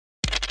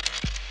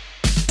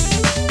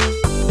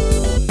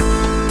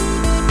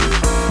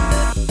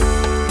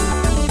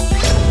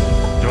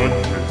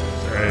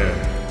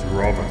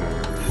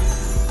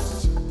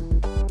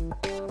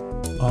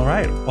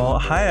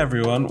Hi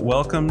everyone,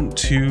 welcome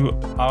to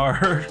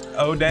our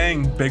oh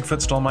dang,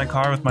 Bigfoot stole my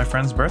car with my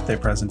friend's birthday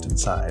present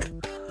inside.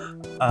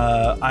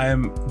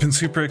 I've been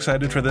super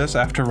excited for this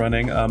after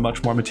running a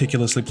much more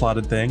meticulously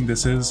plotted thing.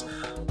 This is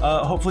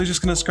hopefully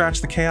just going to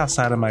scratch the chaos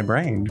side of my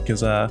brain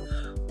because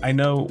I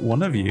know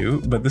one of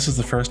you, but this is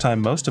the first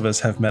time most of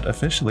us have met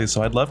officially,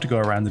 so I'd love to go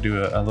around and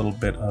do a little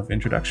bit of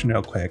introduction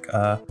real quick.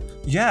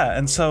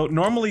 And so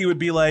normally you would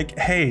be like,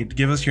 hey,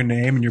 give us your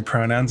name and your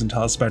pronouns and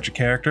tell us about your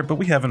character, but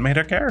we haven't made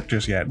our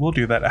characters yet. We'll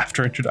do that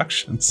after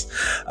introductions.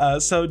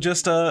 So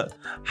just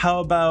how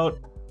about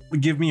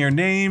give me your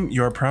name,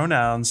 your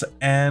pronouns,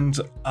 and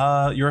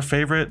your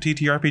favorite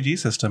TTRPG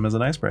system as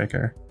an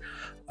icebreaker.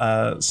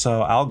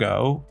 So I'll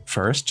go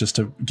first just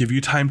to give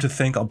you time to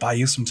think. I'll buy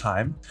you some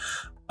time.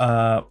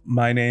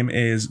 My name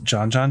is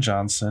John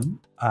Johnson.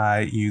 I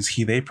use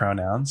he, they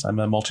pronouns. I'm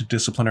a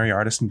multidisciplinary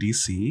artist in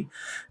DC.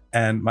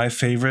 And my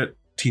favorite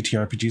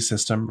TTRPG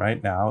system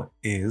right now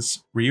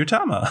is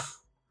Ryutama.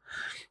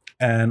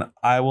 And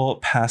I will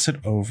pass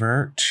it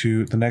over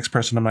to the next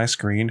person on my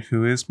screen,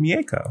 who is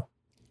Mieko.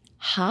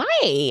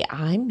 Hi,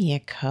 I'm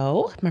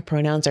Mieko. My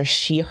pronouns are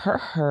she, her,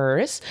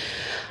 hers.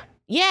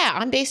 Yeah,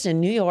 I'm based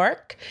in New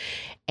York.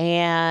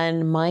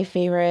 And my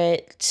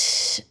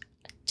favorite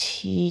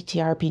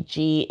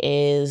TTRPG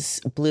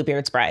is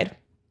Bluebeard's Bride.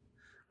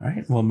 All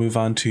right, we'll move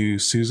on to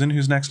Susan,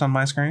 who's next on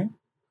my screen.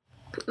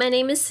 My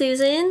name is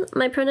Susan.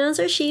 My pronouns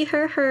are she,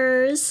 her,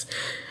 hers.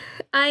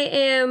 I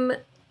am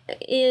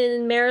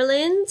in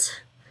Maryland.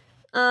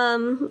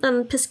 I'm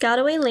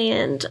Piscataway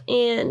land.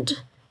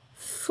 And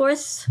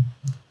fourth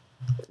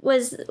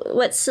was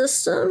what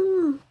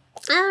system?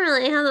 I don't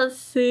really have a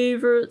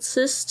favorite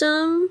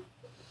system.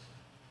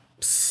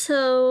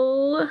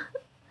 So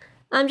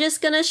I'm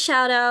just going to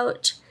shout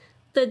out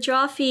the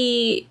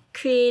Drawfee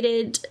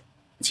created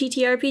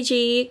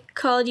TTRPG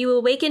called You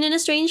Awaken in a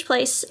Strange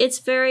Place. It's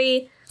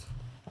very,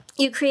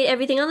 you create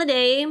everything on the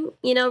day,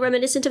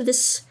 reminiscent of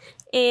this.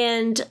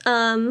 And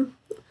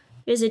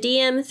there's a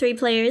DM, 3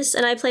 players,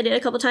 and I played it a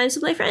couple times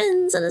with my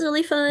friends, and it's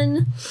really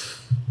fun.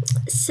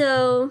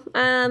 So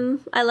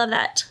I love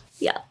that.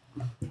 Yeah.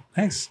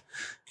 Nice.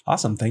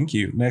 Awesome. Thank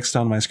you. Next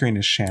on my screen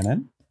is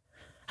Shannon.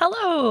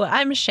 Hello,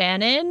 I'm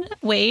Shannon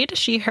Wade,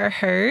 she, her,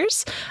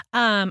 hers.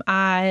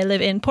 I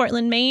live in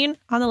Portland, Maine,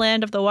 on the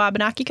land of the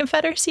Wabanaki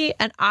Confederacy,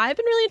 and I've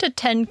been really into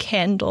 10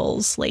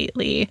 Candles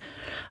lately.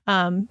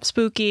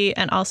 Spooky,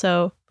 and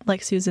also,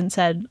 like Susan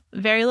said,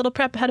 very little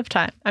prep ahead of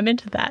time. I'm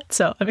into that,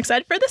 so I'm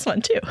excited for this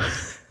one, too.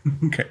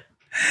 Okay.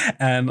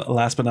 And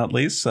last but not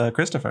least,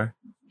 Christopher.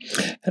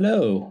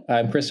 Hello,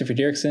 I'm Christopher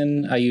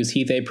Dirksen. I use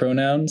he, they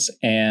pronouns,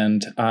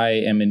 and I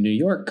am in New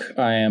York.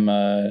 I am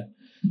a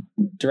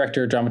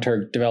director,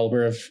 dramaturg,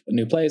 developer of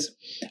new plays.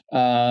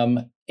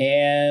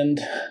 And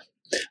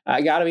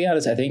I gotta be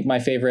honest, I think my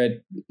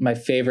favorite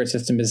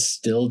system is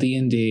still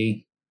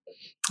D&D.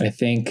 I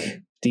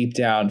think deep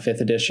down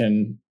 5th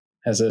edition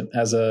has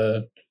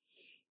a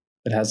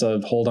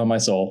hold on my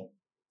soul.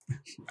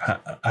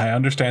 I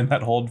understand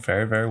that hold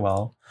very, very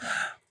well.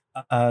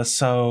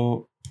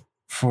 So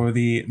for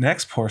the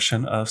next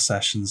portion of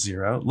session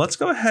 0, let's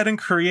go ahead and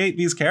create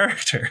these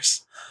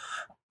characters.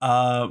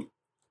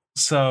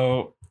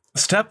 So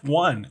step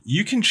 1,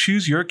 you can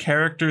choose your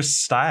character's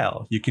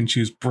style. You can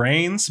choose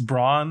brains,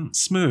 brawn,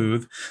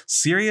 smooth,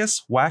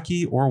 serious,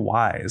 wacky, or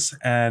wise.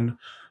 And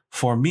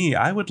for me,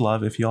 I would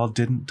love if y'all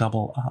didn't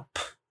double up.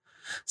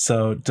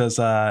 So does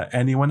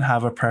anyone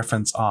have a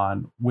preference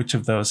on which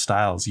of those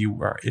styles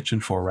you are itching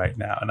for right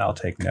now? And I'll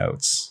take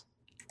notes.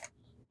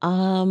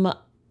 I'm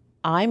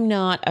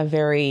not a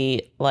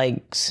very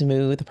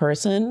smooth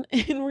person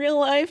in real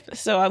life,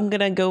 so I'm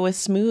going to go with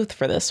smooth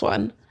for this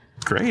one.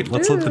 Great.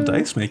 Let's let the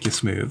dice make you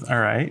smooth. All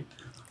right.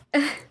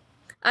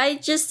 I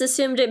just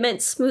assumed it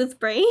meant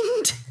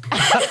smooth-brained.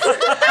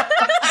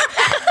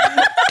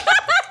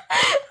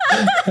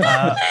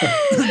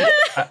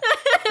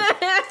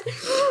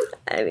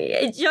 I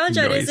mean, John,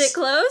 is it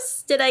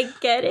close? Did I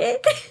get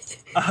it?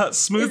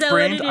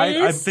 Smooth-brained?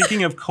 I'm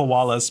thinking of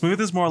koala.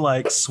 Smooth is more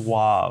like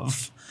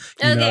suave.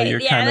 You're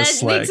kind of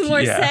slick. That makes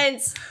more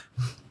sense.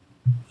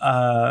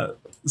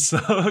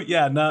 So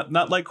yeah,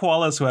 not like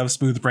koalas who have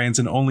smooth brains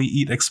and only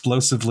eat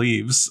explosive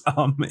leaves.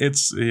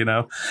 It's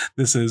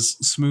this is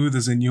smooth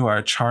as in you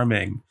are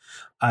charming.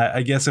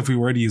 I guess if we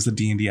were to use the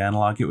D&D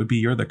analog, it would be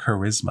you're the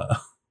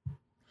charisma.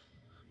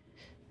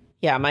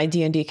 Yeah, my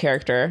D&D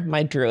character,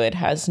 my druid,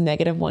 has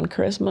 -1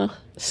 charisma.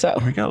 So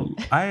there we go.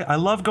 I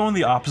love going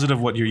the opposite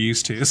of what you're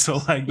used to. So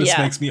this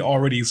makes me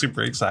already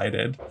super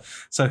excited.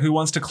 So who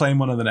wants to claim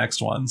one of the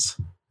next ones?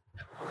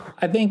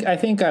 I think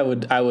I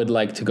would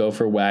like to go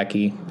for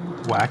wacky.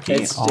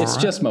 Wacky? It's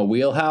just my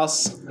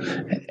wheelhouse,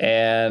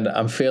 and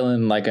I'm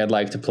feeling like I'd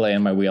like to play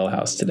in my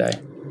wheelhouse today.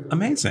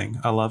 Amazing.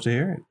 I love to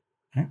hear it.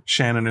 Right.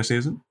 Shannon or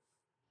Susan?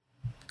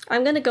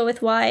 I'm going to go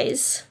with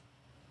wise.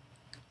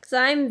 Because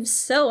I'm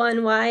so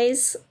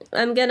unwise.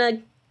 I'm going to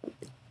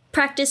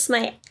practice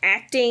my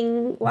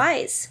acting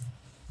wise.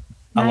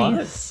 I love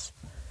it.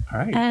 All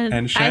right.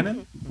 And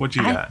Shannon, what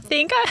you got?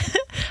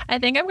 I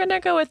think I'm going to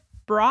go with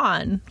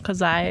brawn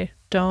because I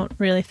don't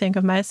really think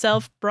of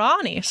myself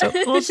brawny, so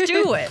let's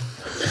do it.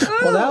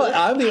 Well, now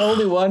I'm the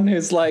only one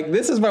who's like,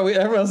 this is my.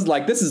 Everyone's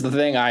like, this is the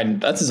thing.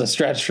 This is a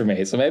stretch for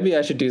me. So maybe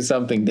I should do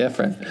something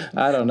different.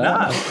 I don't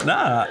know.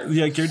 Nah.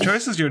 Like, your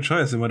choice is your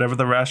choice, and whatever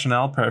the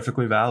rationale,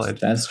 perfectly valid.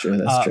 That's true.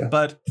 That's true.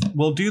 But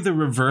we'll do the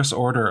reverse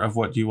order of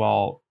what you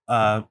all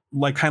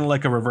like, kind of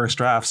like a reverse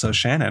draft. So,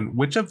 Shannon,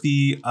 which of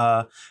the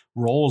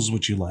roles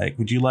would you like?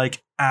 Would you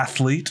like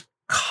athlete,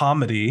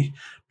 comedy,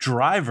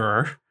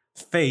 driver,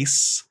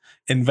 face,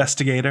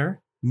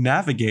 investigator,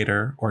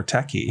 navigator, or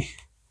techie?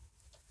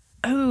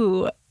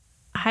 Oh,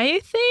 I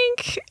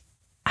think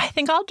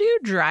I'll do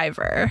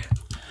driver.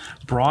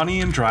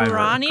 Brawny and driver.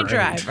 Brawny Great.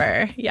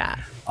 driver.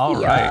 Yeah. All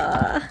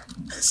right.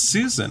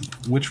 Susan,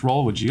 which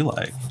role would you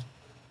like?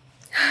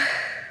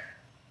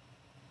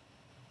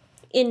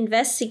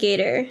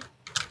 Investigator.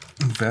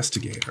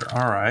 Investigator.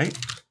 All right.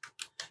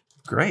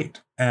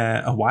 Great.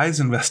 A wise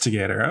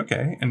investigator.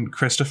 Okay. And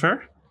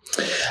Christopher?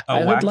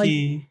 I would like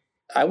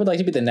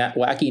to be the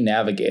wacky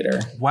navigator.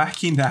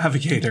 Wacky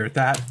navigator.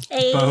 That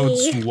Hey.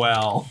 bodes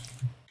well.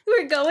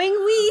 We're going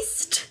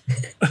west.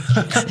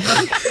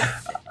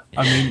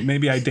 I mean,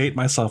 maybe I date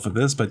myself with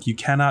this, but you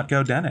cannot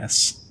go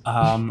Dennis.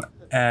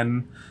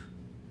 And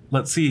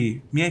let's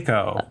see,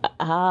 Mieko.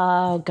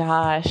 Oh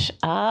gosh.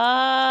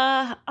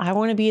 I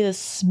want to be the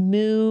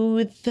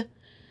smooth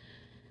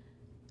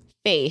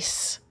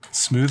face.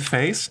 Smooth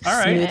face. All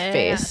right. Smooth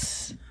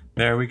face.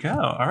 There we go.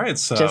 All right.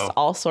 So Just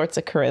all sorts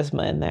of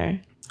charisma in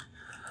there.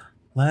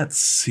 let's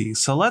see.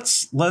 So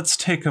let's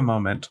take a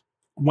moment.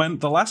 When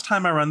the last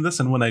time I run this,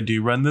 and when I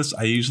do run this,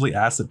 I usually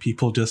ask that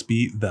people just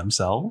be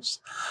themselves,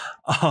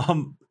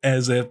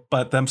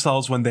 but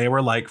themselves when they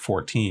were like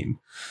 14.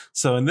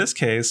 So in this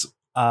case,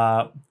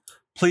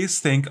 please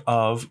think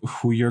of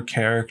who your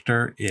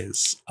character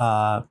is.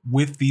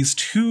 With these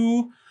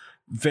two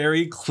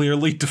very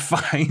clearly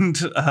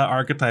defined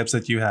archetypes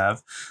that you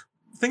have,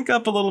 think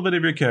up a little bit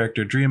of your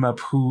character. Dream up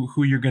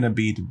who you're going to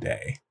be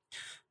today.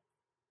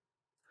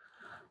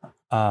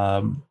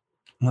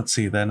 Let's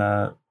see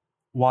then.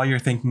 While you're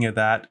thinking of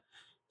that,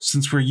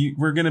 since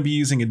we're going to be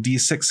using a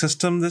D6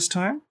 system this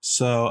time,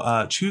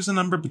 so choose a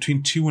number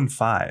between 2 and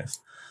 5.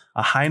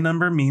 A high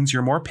number means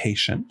you're more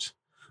patient,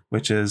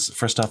 which is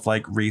for stuff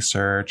like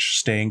research,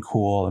 staying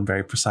cool, and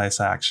very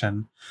precise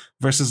action,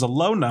 versus a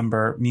low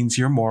number means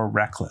you're more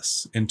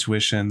reckless,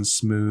 intuition,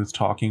 smooth,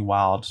 talking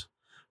wild,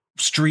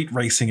 street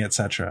racing,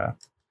 etc.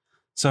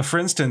 So for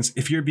instance,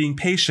 if you're being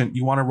patient,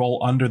 you want to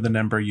roll under the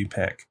number you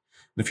pick.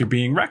 If you're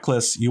being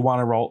reckless, you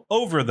want to roll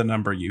over the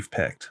number you've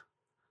picked.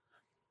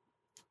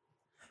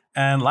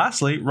 And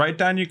lastly, write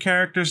down your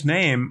character's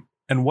name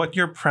and what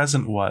your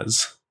present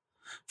was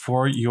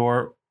for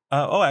your...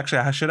 actually,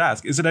 I should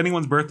ask, is it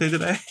anyone's birthday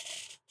today?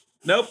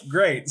 Nope,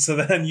 great. So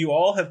then you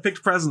all have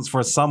picked presents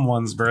for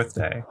someone's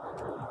birthday.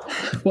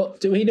 Well,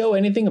 do we know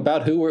anything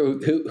about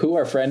who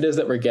our friend is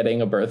that we're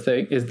getting a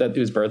birthday? Is that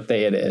whose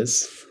birthday it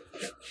is?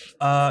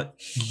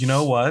 You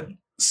know what?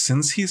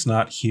 Since he's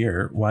not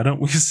here, why don't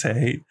we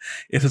say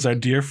it is our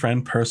dear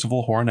friend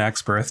Percival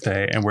Hornack's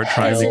birthday, and we're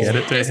trying to get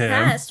it to Just him.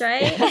 passed,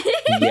 right?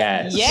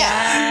 Yes.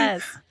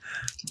 Yes.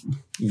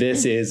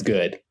 This is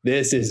good.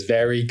 This is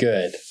very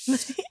good.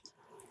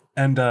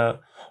 And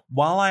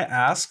while I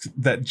ask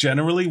that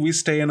generally we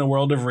stay in a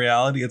world of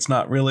reality, it's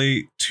not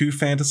really too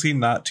fantasy,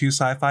 not too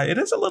sci-fi. It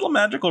is a little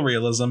magical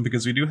realism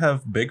because we do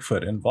have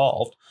Bigfoot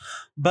involved.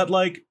 But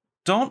like,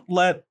 don't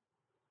let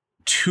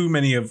too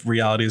many of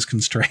reality's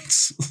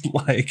constraints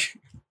like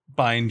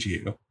bind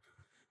you.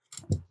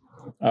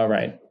 All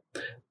right.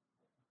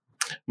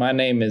 My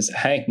name is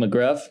Hank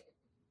McGruff,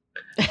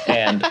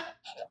 and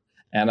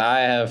I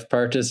have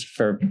purchased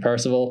for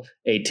Percival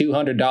a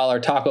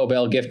 $200 Taco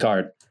Bell gift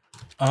card.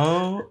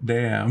 Oh,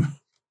 damn.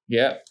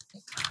 Yep.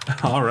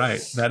 All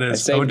right. That I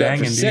is saved dang up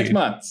for indeed. 6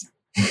 months.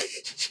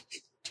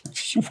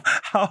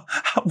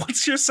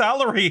 What's your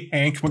salary,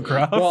 Hank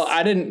McGruff? Well,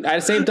 I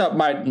saved up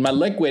my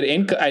liquid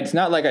income. It's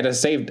not like I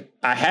just saved.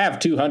 I have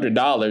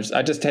 $200.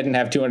 I just didn't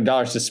have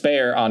 $200 to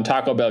spare on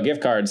Taco Bell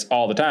gift cards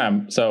all the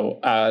time. So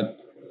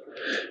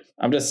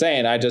I'm just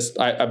saying, I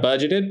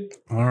budgeted.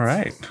 All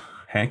right.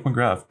 Hank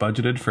McGruff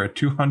budgeted for a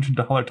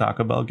 $200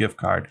 Taco Bell gift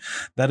card.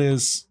 That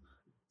is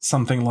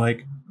something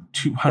like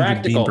 200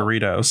 Practical. bean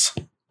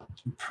burritos.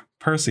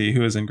 Percy,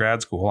 who is in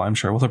grad school, I'm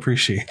sure will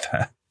appreciate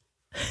that.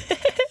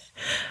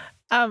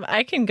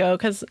 I can go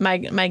because my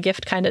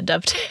gift kind of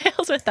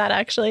dovetails with that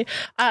actually.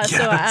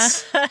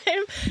 Yes. So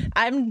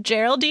I'm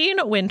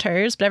Geraldine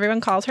Winters, but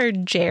everyone calls her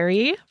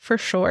Jerry for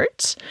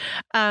short.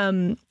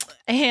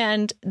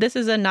 And this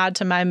is a nod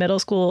to my middle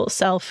school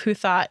self who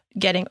thought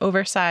getting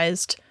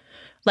oversized,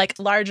 like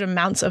large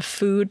amounts of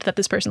food that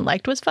this person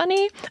liked was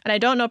funny. And I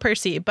don't know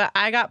Percy, but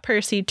I got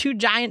Percy 2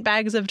 giant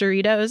bags of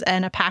Doritos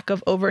and a pack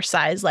of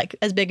oversized, like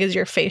as big as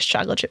your face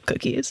chocolate chip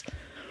cookies.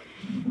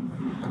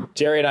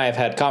 Jerry and I have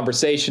had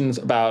conversations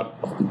about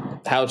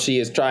how she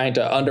is trying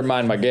to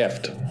undermine my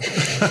gift.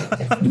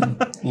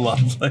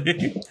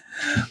 Lovely.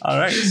 All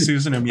right,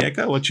 Susan and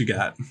Mieko, what you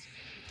got?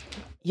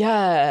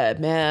 Yeah,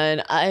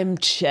 man. I'm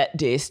Chet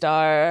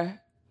Daystar.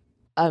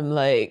 I'm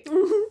like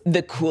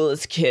the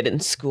coolest kid in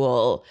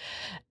school,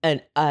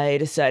 and I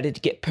decided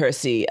to get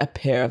Percy a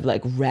pair of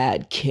like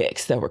rad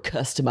kicks that were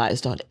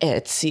customized on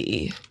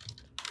Etsy.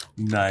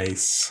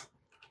 Nice.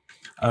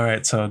 All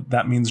right, so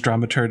that means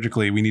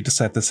dramaturgically we need to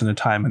set this in a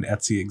time when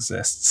Etsy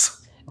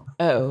exists.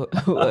 Oh,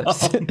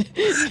 whoops.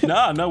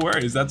 No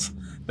worries.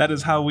 That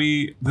is how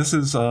we. This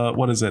is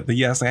what is it? The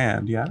yes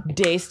and yeah.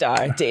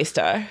 Daystar.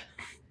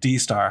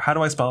 D-star. How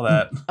do I spell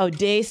that? Oh,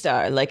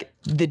 Daystar, like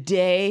the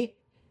day,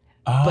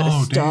 Oh, but a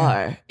damn.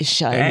 star is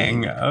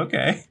shining. Dang.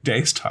 Okay.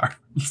 Daystar.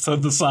 So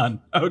the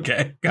sun.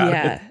 Okay. Got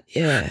it.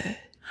 Yeah.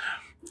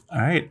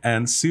 All right.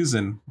 And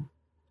Susan,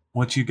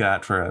 what you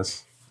got for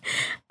us?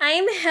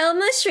 I'm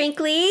Helma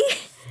Shrinkley,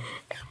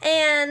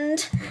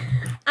 and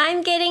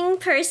I'm getting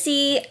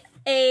Percy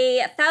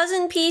a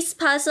 1,000-piece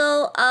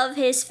puzzle of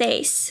his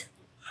face.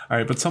 All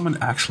right, but someone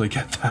actually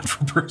get that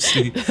for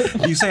Percy.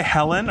 You say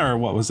Helen or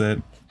what was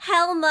it?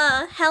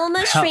 Helma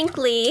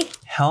Shrinkley.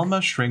 Helma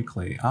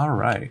Shrinkley. All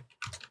right.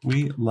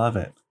 We love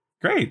it.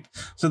 Great.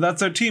 So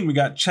that's our team. We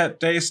got Chet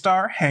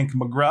Daystar, Hank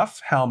McGruff,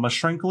 Helma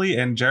Shrinkley,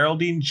 and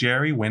Geraldine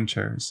Jerry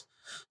Winters.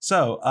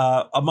 So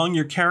among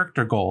your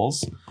character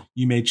goals,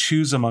 you may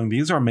choose among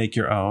these or make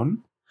your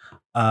own,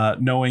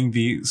 knowing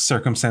the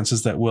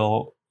circumstances that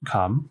will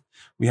come.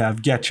 We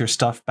have get your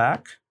stuff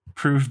back,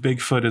 prove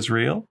Bigfoot is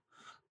real,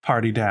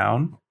 party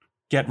down,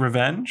 get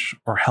revenge,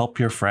 or help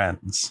your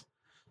friends.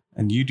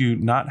 And you do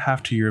not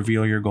have to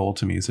reveal your goal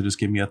to me, so just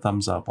give me a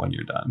thumbs up when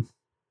you're done,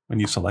 when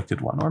you've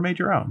selected one or made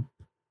your own.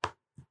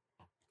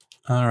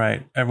 All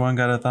right, everyone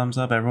got a thumbs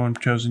up? Everyone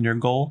chosen your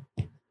goal?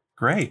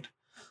 Great.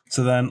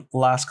 So then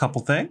last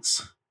couple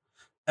things.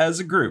 As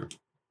a group,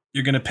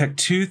 you're going to pick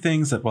 2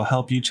 things that will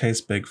help you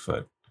chase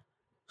Bigfoot.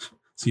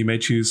 So you may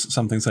choose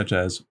something such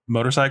as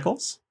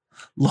motorcycles,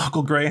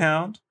 local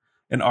Greyhound,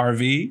 an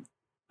RV,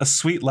 a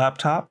sweet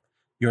laptop,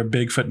 your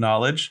Bigfoot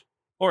knowledge,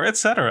 or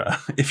etc.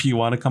 if you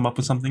want to come up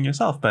with something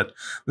yourself. But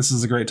this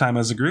is a great time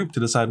as a group to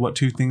decide what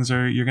 2 things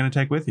you're going to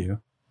take with you.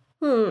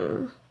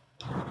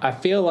 I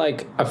feel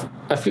like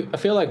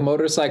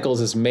motorcycles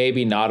is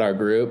maybe not our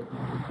group.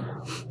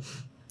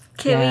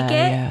 Can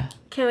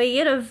we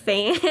get a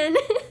van?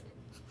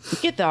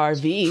 Get the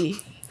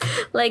RV.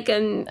 Like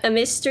a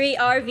mystery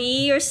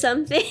RV or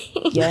something?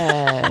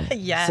 Yeah.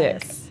 Yes.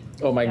 Sick.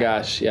 Oh my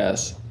gosh,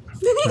 yes.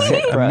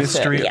 Right? For A us,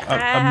 mystery,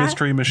 yeah. a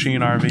mystery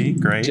machine RV.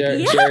 Great.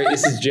 Jerry,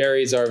 this is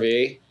Jerry's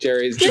RV.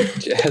 Jerry's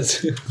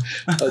has.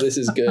 Oh, this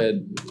is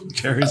good.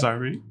 Jerry's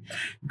RV.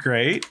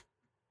 Great.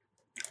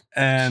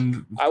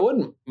 And I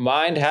wouldn't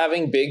mind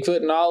having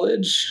Bigfoot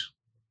knowledge,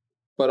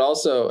 but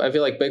also I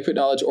feel like Bigfoot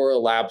knowledge or a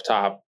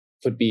laptop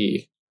would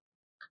be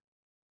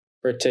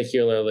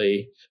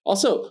particularly.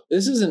 Also,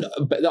 this isn't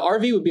the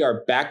RV would be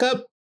our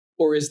backup,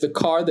 or is the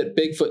car that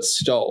Bigfoot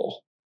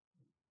stole?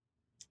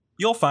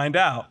 you'll find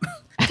out.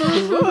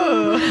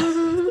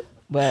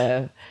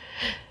 Well,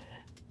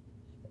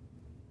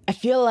 I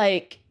feel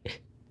like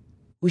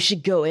we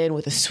should go in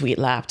with a sweet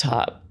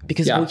laptop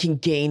because we can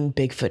gain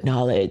Bigfoot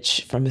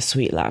knowledge from a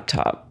sweet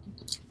laptop.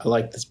 I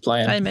like this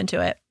plan. I'm into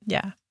it.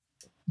 Yeah.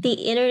 The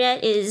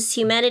internet is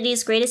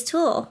humanity's greatest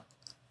tool.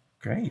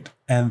 Great.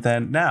 And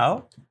then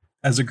now,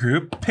 as a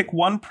group, pick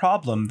one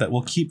problem that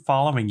will keep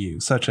following you,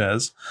 such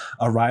as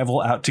a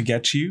rival out to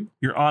get you,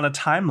 you're on a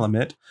time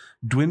limit,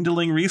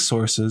 dwindling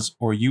resources,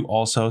 or you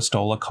also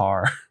stole a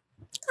car.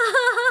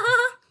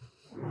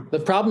 The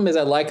problem is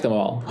I like them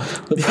all.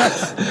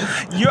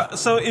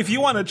 So if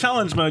you want a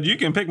challenge mode, you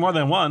can pick more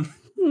than one.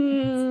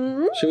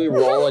 Should we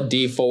roll a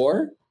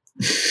D4?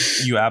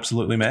 You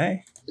absolutely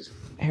may.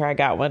 Here, I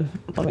got one.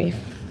 We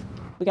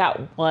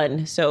got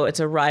one, so it's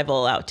a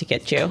rival out to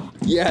get you.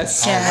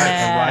 Yes. All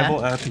right, a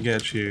rival out to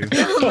get you.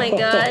 Oh my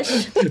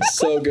gosh.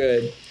 So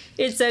good.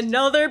 It's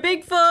another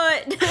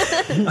Bigfoot.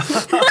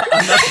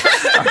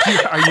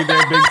 Are you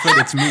there,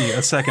 Bigfoot? It's me,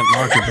 a second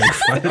larger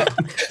Bigfoot.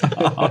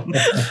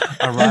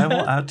 A rival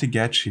out to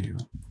get you.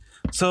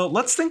 So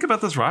let's think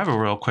about this rival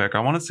real quick.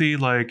 I want to see,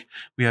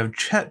 we have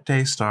Chet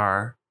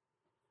Daystar,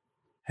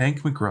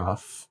 Hank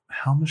McGruff,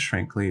 Helma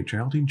Shrinkley,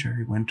 Geraldine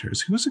Jerry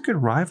Winters. Who's a good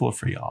rival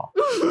for y'all?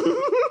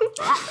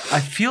 I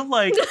feel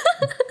like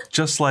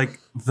just like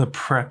the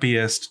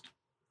preppiest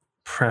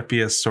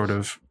sort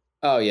of.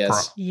 Oh,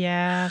 yes.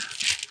 Yeah.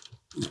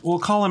 We'll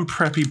call him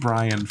Preppy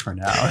Brian for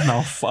now, and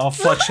I'll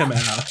fletch him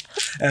out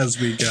as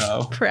we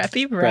go.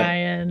 Preppy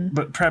Brian.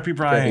 But Preppy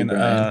Brian, Preppy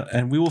Brian.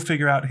 And we will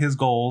figure out his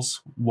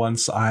goals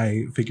once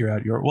I figure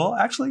out your. Well,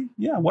 actually,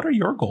 yeah. What are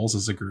your goals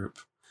as a group,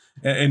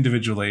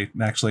 individually?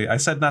 Actually, I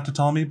said not to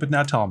tell me, but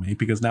now tell me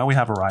because now we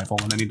have a rival,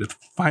 and I need to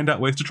find out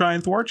ways to try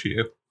and thwart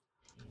you.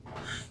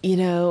 You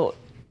know,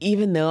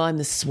 even though I'm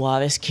the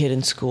suavest kid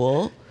in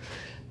school,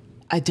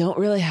 I don't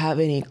really have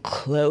any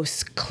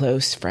close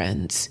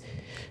friends.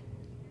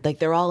 Like,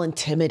 they're all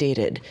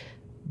intimidated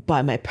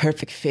by my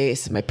perfect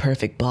face and my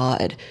perfect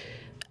bod.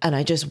 And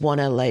I just want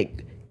to,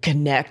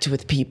 connect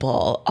with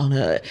people on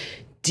a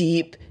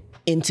deep,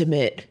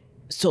 intimate,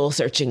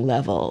 soul-searching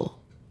level.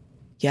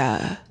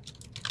 Yeah.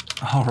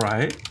 All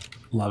right.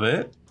 Love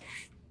it.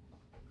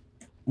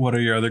 What are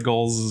your other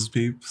goals as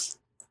peeps?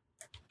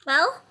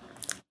 Well,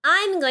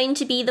 I'm going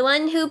to be the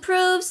one who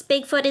proves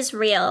Bigfoot is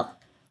real.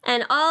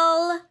 And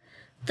all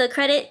the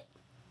credit,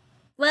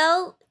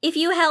 well, if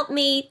you help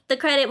me, the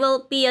credit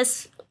will be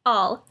us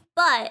all.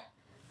 But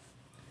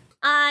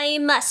I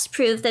must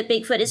prove that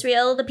Bigfoot is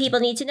real. The people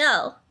need to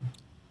know.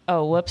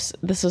 Oh, whoops.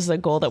 This was the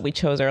goal that we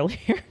chose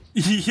earlier.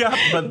 Yeah,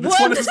 but this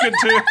one is good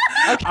too.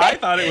 Okay. I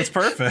thought it was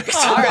perfect.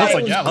 I was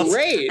like, yeah, let's...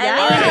 Great.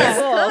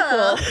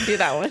 Cool. Do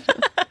that one.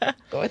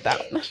 Go with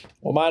that one.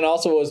 Well, mine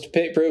also was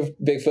to prove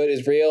Bigfoot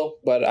is real,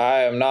 but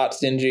I am not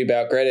stingy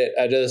about credit.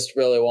 I just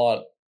really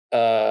want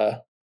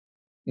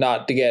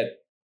not to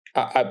get.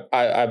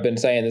 I've been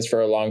saying this for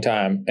a long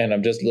time, and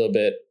I'm just a little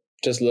bit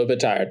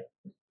tired.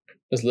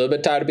 Just a little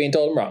bit tired of being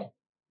told I'm wrong.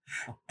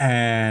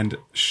 And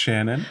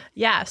Shannon?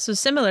 Yeah, so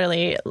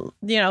similarly,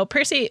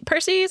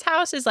 Percy's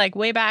house is like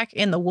way back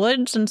in the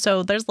woods, and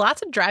so there's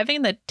lots of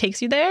driving that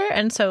takes you there,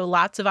 and so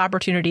lots of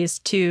opportunities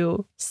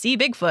to see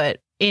Bigfoot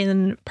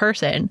in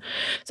person.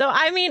 So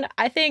I mean,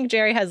 I think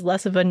Jerry has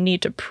less of a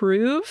need to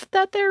prove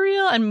that they're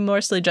real and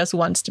mostly just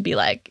wants to be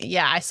like,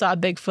 yeah, I saw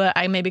Bigfoot,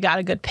 I maybe got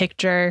a good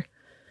picture,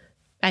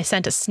 I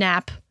sent a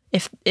snap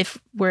if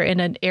we're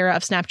in an era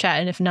of Snapchat,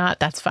 and if not,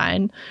 that's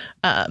fine.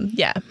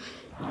 Yeah.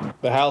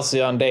 The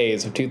halcyon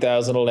days of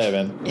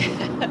 2011.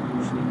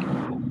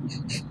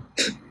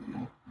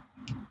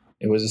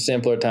 It was a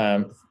simpler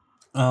time.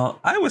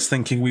 I was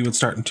thinking we would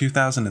start in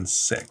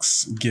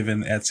 2006,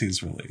 given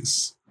Etsy's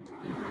release.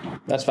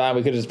 That's fine.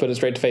 We could just put it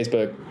straight to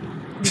Facebook.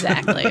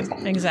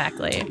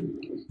 Exactly.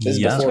 This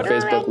is before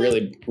Facebook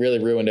really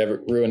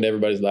ruined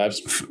everybody's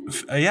lives.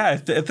 Yeah,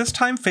 at this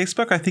time,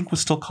 Facebook, I think, was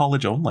still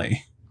college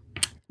only.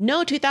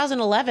 No,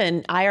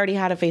 2011, I already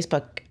had a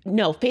Facebook.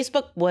 No,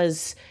 Facebook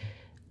was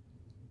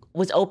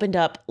opened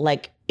up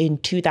like in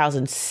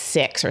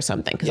 2006 or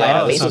something, because I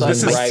had a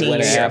Facebook in my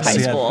senior year of high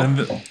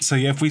school. So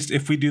yeah,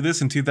 if we do this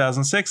in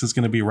 2006, it's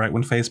going to be right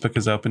when Facebook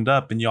is opened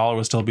up, and y'all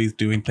will still be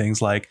doing things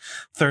like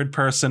third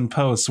person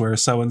posts where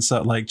so and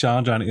so, like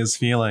John is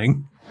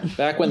feeling.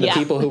 Back when the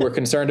people who were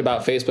concerned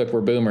about Facebook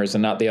were boomers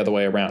and not the other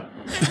way around.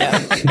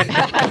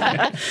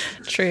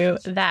 True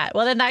that.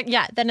 Well, then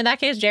in that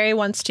case, Jerry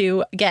wants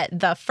to get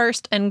the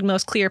first and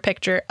most clear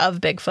picture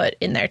of Bigfoot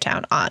in their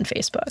town on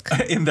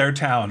Facebook. In their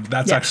town.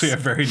 That's actually a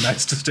very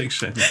nice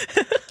distinction.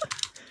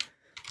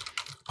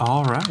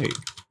 All right.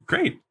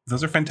 Great.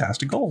 Those are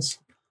fantastic goals.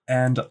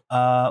 And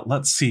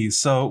let's see.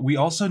 So we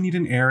also need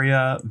an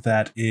area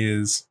that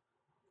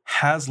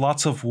has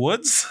lots of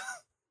woods.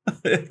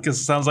 Because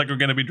it sounds like we're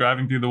going to be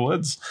driving through the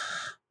woods.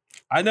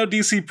 I know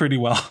DC pretty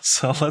well,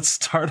 so let's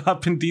start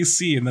up in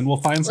DC, and then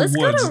we'll find some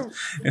woods. Go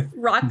to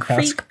Rock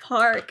Creek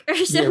Park or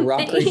something. Yeah,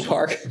 Rock Creek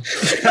Park.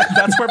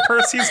 That's where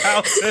Percy's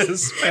house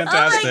is.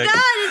 Fantastic.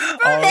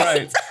 Oh my God,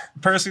 it's perfect.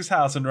 All right, Percy's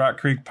house in Rock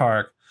Creek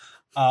Park.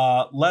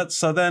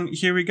 So then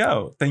here we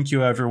go. Thank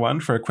you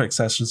everyone for a quick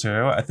session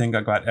 0. I think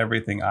I got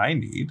everything I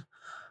need.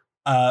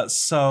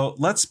 So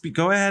let's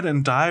go ahead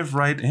and dive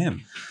right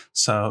in.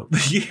 So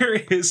the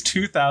year is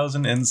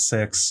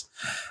 2006,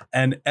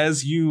 and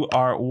as you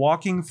are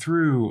walking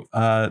through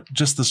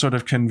just the sort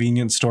of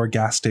convenience store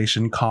gas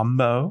station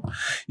combo,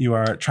 you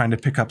are trying to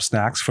pick up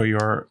snacks for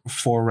your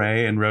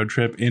foray and road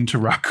trip into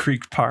Rock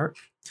Creek Park.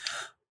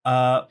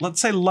 Let's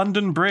say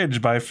London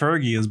Bridge by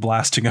Fergie is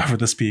blasting over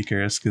the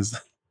speakers.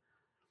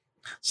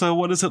 So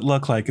what does it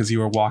look like as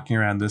you are walking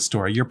around this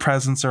store? Your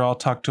presents are all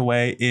tucked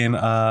away in,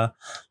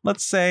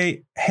 let's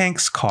say,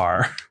 Hank's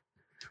car.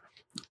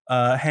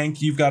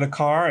 Hank, you've got a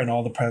car, and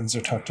all the presents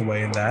are tucked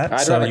away in that.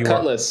 I drive a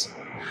Cutlass.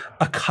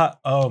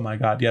 Oh my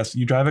God! Yes,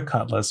 you drive a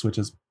Cutlass, which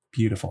is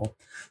beautiful.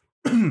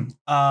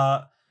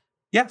 Yeah.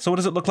 So, what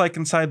does it look like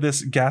inside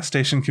this gas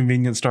station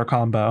convenience store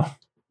combo?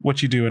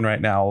 What you doing right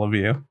now, all of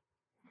you?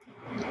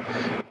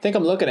 I think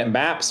I'm looking at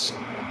maps,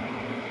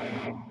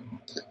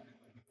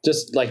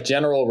 just like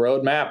general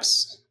road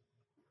maps.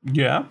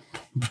 Yeah.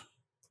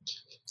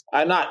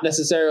 I'm not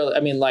necessarily,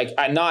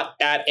 I'm not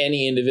at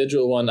any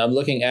individual one. I'm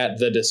looking at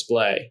the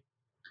display.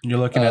 You're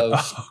looking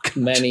at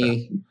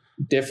many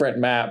different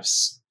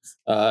maps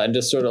and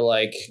just sort of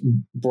like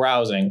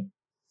browsing.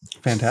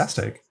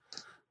 Fantastic.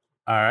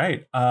 All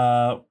right.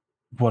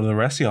 What are the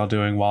rest of y'all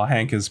doing while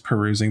Hank is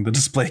perusing the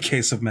display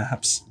case of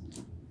maps?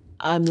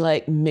 I'm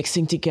like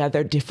mixing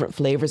together different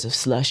flavors of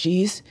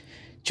slushies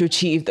to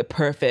achieve the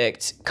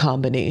perfect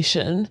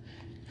combination.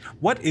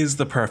 What is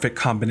the perfect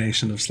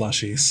combination of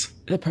slushies?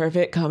 The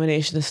perfect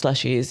combination of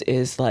slushies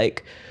is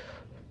like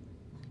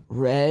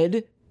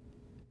red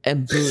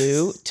and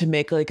blue to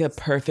make like a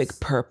perfect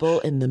purple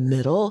in the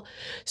middle.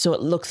 So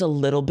it looks a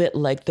little bit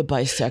like the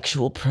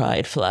bisexual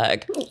pride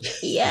flag.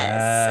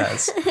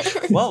 Yes.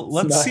 Well,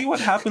 let's see what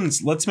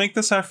happens. Let's make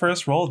this our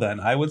first roll then.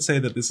 I would say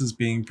that this is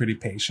being pretty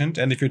patient.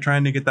 And if you're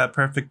trying to get that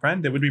perfect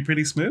friend, it would be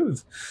pretty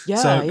smooth. Yeah,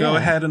 so go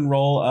ahead and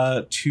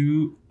roll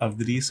 2 of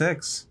the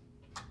D6.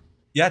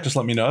 Yeah, just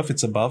let me know if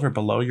it's above or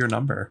below your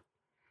number.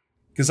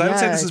 Because I would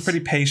say this is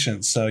pretty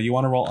patient, so you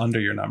want to roll under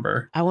your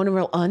number. I want to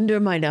roll under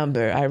my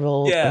number. I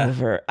rolled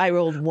over. I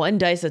rolled 1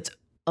 dice that's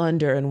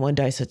under and 1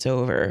 dice that's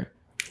over.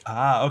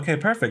 Okay,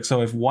 perfect.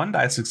 So if 1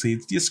 die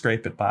succeeds, you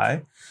scrape it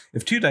by.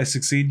 If 2 dice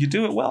succeed, you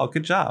do it well.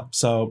 Good job.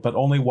 So, but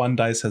only 1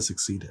 dice has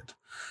succeeded.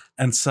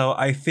 And so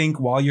I think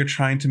while you're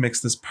trying to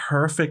mix this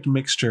perfect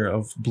mixture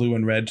of blue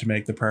and red to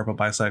make the purple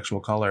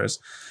bisexual colors,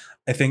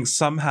 I think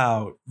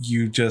somehow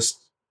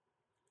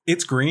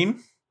it's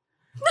green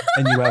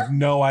and you have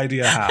no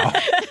idea how.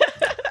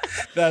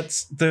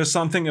 There's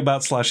something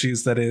about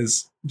slushies that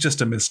is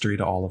just a mystery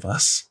to all of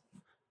us.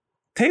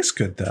 Tastes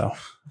good though.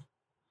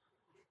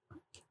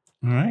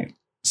 All right.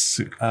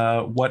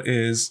 So, what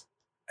is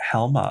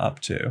Helma up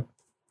to?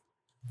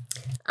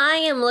 I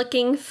am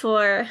looking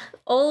for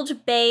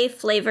Old Bay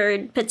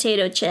flavored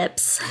potato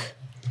chips.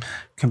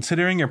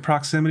 Considering your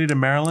proximity to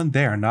Maryland,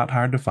 they are not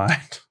hard to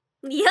find.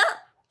 Yep.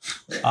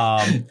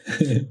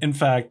 In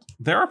fact,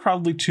 there are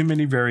probably too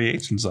many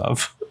variations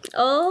of.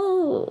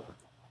 Oh.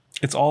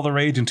 It's all the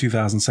rage in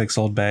 2006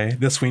 Old Bay.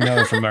 This we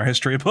know from our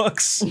history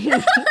books.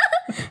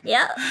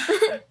 Yep.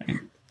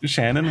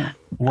 Shannon,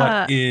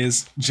 what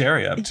is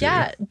Jerry up to?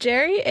 Yeah,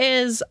 Jerry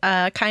is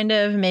kind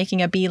of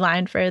making a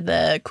beeline for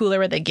the cooler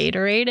where the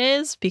Gatorade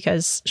is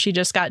because she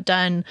just got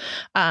done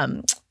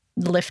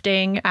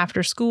lifting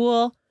after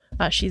school.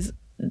 She's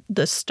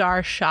the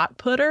star shot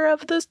putter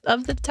of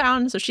the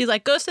town, so she's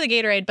like goes to the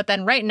Gatorade, but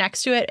then right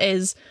next to it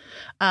is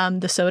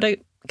the soda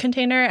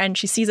container, and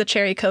she sees a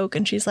cherry Coke,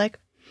 and she's like,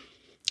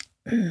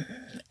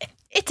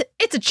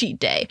 "It's a cheat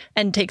day,"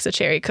 and takes a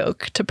cherry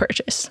Coke to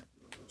purchase.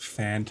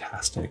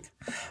 Fantastic.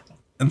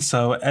 And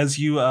so as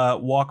you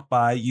walk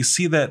by, you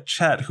see that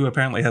Chet, who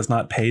apparently has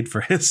not paid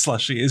for his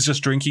slushie, is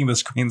just drinking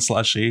this green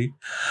slushie.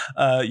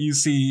 You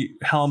see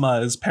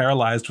Helma is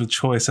paralyzed with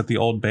choice at the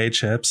Old Bay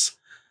chips.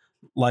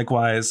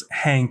 Likewise,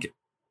 Hank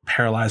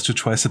paralyzed with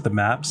choice at the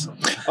maps.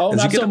 Oh,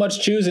 not so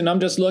much choosing.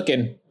 I'm just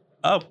looking.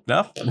 Oh,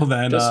 no. Well,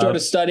 then. Just sort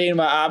of studying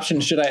my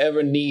options should I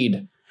ever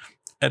need.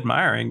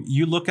 Admiring.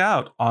 You look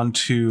out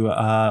onto,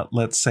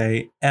 let's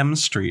say, M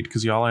Street,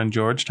 because y'all are in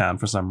Georgetown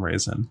for some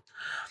reason.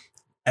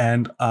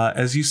 And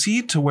as you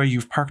see to where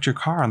you've parked your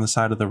car on the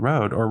side of the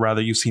road, or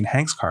rather you've seen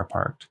Hank's car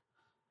parked,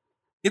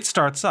 it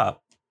starts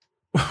up,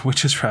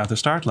 which is rather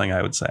startling,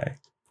 I would say.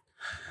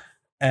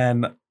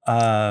 And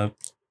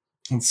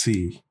let's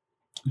see.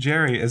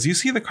 Jerry, as you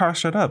see the car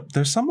start up,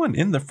 there's someone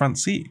in the front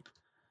seat,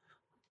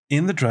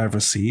 in the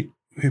driver's seat,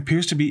 who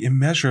appears to be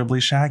immeasurably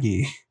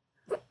shaggy.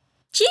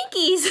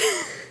 Jinkies!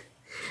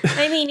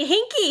 I mean,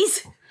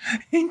 hinkies!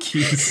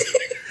 Hinkies.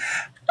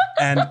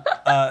 And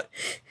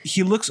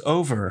he looks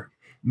over,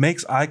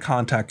 makes eye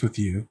contact with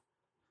you,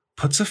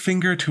 puts a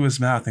finger to his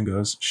mouth and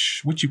goes,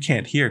 shh, which you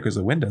can't hear because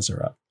the windows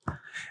are up.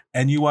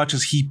 And you watch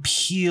as he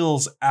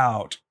peels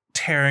out,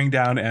 tearing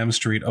down M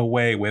Street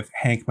away with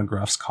Hank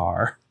McGruff's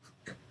car.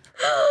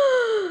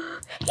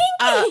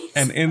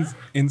 And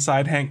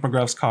inside Hank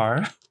McGruff's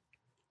car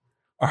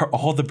are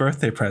all the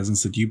birthday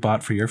presents that you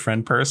bought for your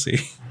friend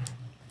Percy.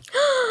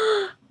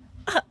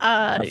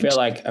 I feel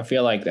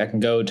like I can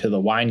go to the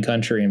wine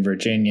country in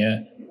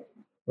Virginia.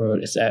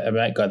 I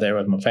might go there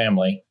with my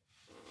family.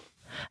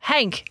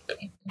 Hank!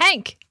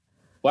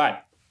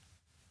 What?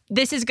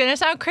 This is gonna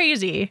sound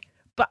crazy,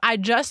 but I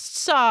just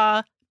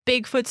saw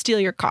Bigfoot steal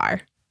your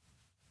car.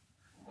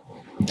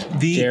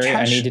 Jerry,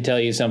 I need to tell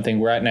you something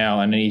right now.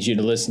 I need you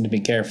to listen to me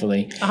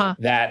carefully.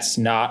 That's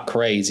not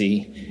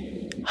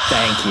crazy.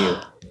 Thank you.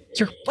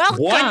 You're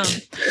welcome.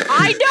 What?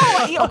 I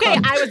know. Okay,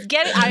 I was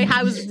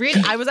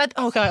at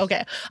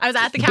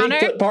the counter.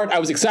 Bigfoot part I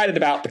was excited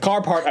about. The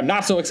car part I'm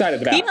not so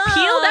excited about. He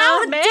peeled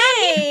out, man.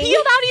 Dang. He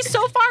peeled out. He's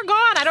so far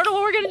gone. I don't know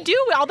what we're gonna do.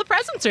 All the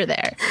presents are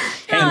there.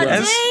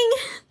 As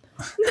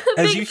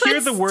you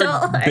hear the word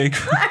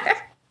Bigfoot,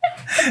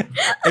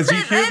 as you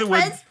hear the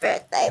word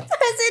birthday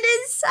present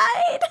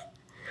inside.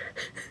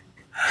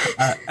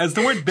 As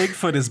the word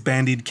Bigfoot is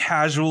bandied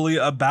casually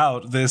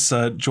about this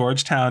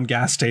Georgetown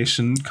gas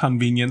station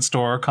convenience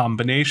store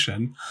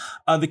combination,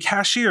 the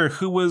cashier,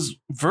 who was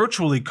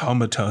virtually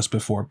comatose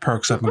before,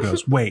 perks up and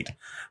goes, wait,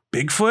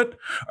 Bigfoot?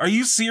 Are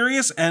you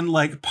serious? And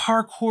like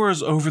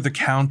parkours over the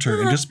counter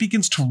and just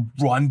begins to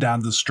run down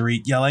the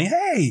street yelling,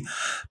 hey,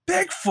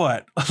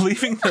 Bigfoot,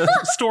 leaving the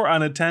store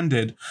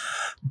unattended.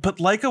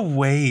 But like a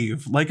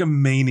wave, like a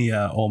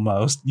mania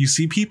almost, you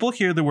see people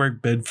hear the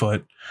word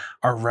Bigfoot,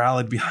 are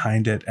rallied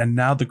behind it, and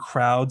now the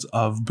crowds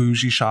of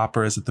bougie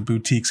shoppers at the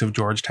boutiques of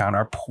Georgetown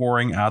are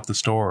pouring out the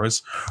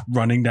stores,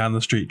 running down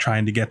the street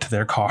trying to get to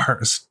their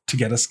cars to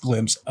get a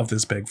glimpse of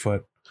this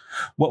Bigfoot.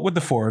 What would the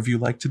four of you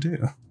like to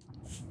do?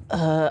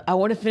 I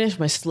want to finish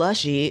my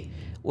slushie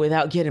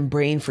without getting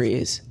brain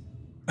freeze.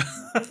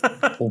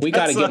 Well, we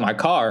got to get my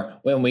car.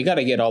 Well, we got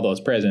to get all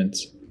those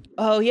presents.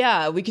 Oh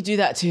yeah, we could do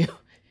that too.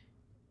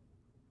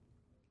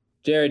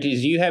 Jared,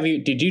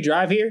 did you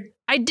drive here?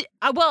 I did,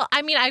 well,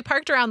 I mean, I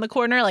parked around the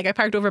corner, like I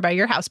parked over by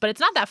your house, but it's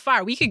not that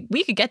far. We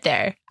could get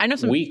there. I know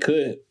some. We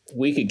could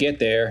get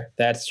there.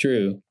 That's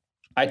true.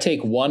 I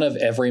take one of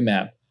every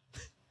map.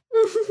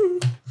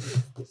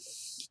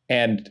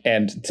 And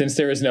since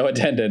there is no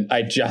attendant,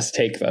 I just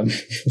take them.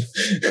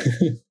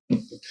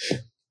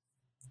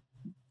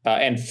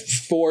 And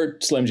 4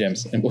 Slim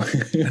Jims.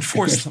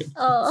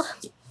 Oh.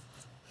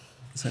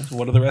 So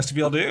what do the rest of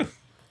y'all do?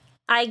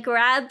 I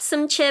grab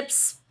some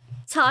chips,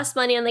 toss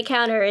money on the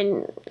counter,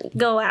 and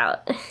go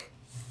out.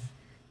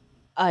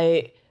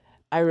 I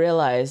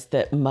realize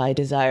that my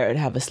desire to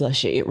have a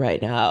slushie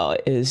right now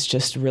is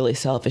just really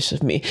selfish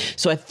of me.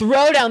 So I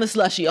throw down the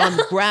slushie on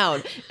the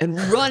ground and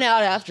run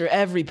out after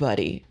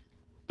everybody.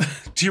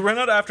 Do you run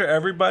out after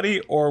everybody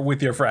or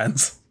with your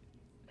friends?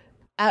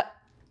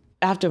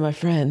 After my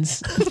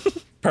friends.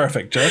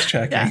 Perfect. Just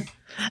checking.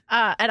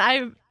 Yeah. And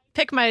I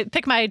pick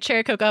my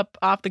cherry coke up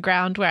off the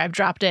ground where I've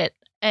dropped it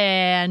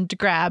and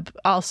grab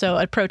also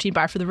a protein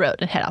bar for the road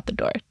and head out the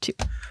door too.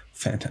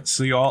 Fantastic.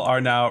 So you all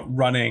are now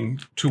running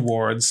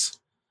towards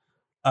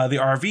the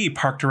RV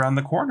parked around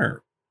the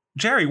corner.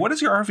 Jerry, what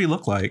does your RV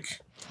look like?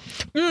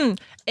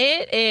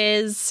 It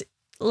is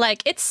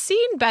like, it's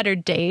seen better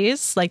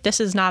days. Like, this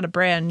is not a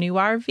brand new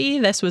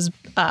RV. This was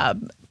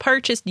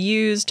purchased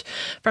used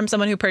from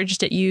someone who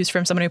purchased it used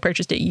from someone who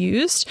purchased it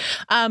used.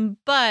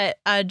 But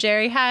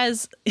Jerry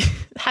has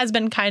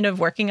been kind of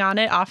working on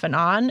it off and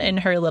on in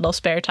her little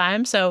spare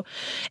time. So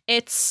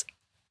I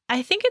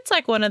think it's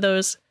like one of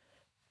those,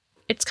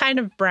 it's kind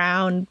of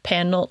brown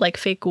panel, like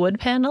fake wood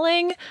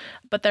paneling,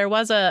 but there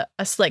was a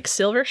like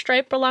silver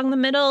stripe along the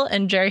middle,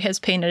 and Jerry has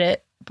painted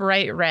it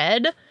bright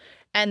red,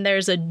 and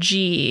there's a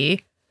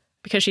G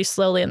because she's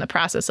slowly in the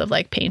process of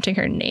like painting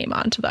her name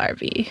onto the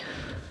RV.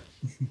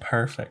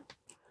 Perfect.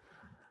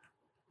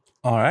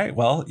 All right.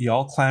 Well,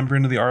 y'all clamber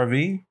into the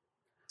RV.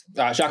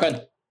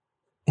 Shotgun.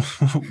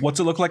 What's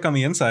it look like on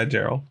the inside,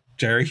 Gerald?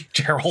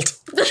 Gerald.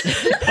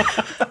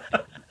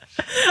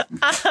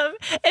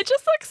 It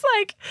just looks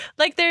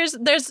like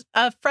there's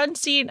a front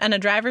seat and a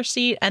driver's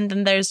seat, and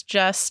then there's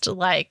just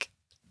like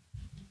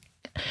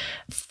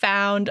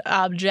found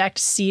object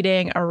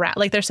seating around.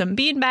 Like, there's some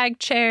beanbag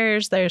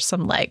chairs, there's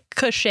some like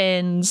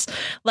cushions,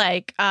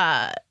 like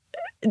there's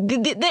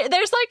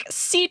like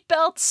seat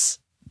belts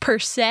per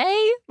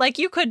se. Like,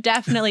 you could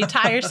definitely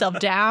tie yourself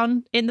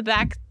down in the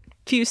back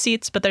few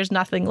seats, but there's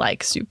nothing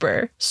like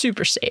super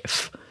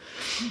safe.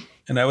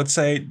 And I would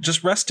say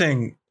just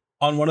resting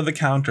on one of the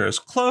counters,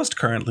 closed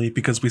currently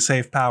because we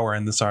save power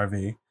in this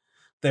RV,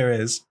 there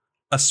is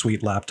a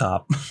sweet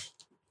laptop.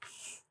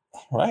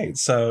 All right.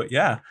 So,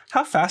 yeah.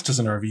 How fast does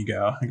an RV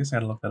go? I guess I had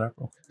to look that up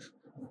real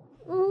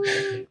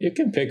quick. You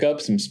can pick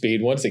up some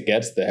speed once it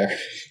gets there.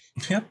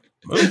 Yep.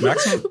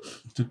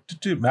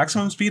 Ooh,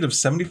 maximum speed of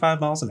 75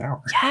 miles an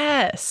hour.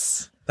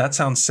 Yes. That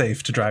sounds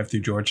safe to drive through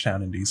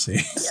Georgetown in DC.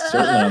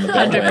 Certainly on the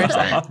beltway.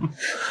 100%.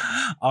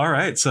 All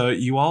right. So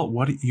you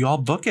all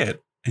book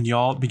it. And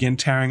y'all begin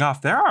tearing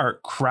off. There are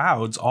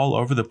crowds all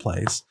over the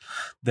place.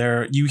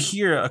 You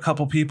hear a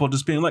couple people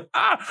just being like,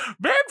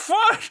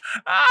 Bigfoot!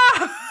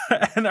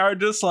 And are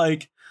just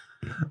like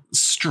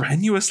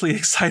strenuously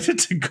excited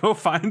to go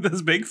find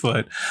this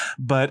Bigfoot.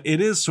 But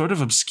it is sort of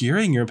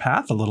obscuring your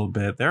path a little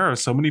bit. There are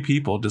so many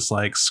people just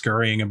like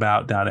scurrying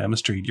about down Emma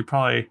Street. You're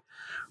probably,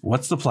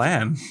 what's the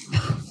plan?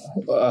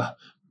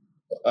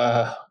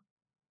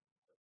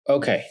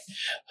 Okay.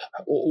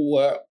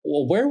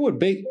 Where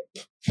would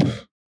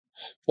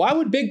why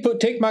would Bigfoot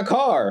take my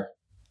car?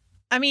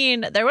 I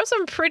mean, there was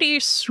some pretty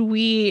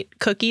sweet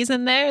cookies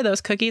in there. Those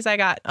cookies I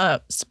got,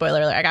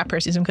 spoiler alert, I got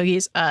Percy some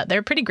cookies.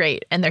 They're pretty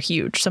great and they're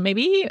huge. So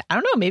maybe, I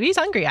don't know, maybe he's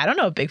hungry. I don't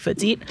know what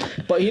Bigfoots eat.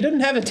 But he didn't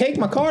have to take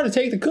my car to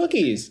take the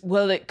cookies.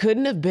 Well, it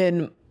couldn't have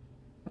been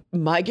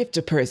my gift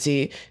to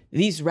Percy.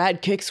 These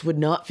rad kicks would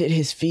not fit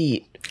his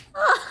feet.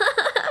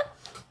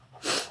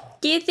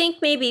 Do you think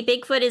maybe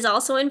Bigfoot is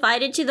also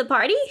invited to the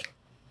party?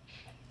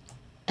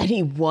 And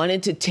he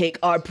wanted to take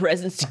our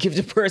presents to give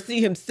to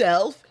Percy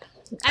himself?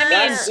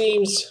 That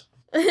seems...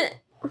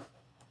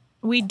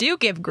 We do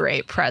give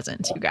great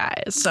presents, you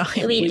guys. So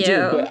We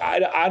do. But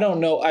I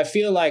don't know. I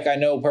feel like I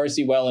know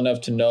Percy well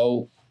enough to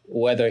know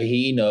whether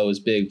he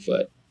knows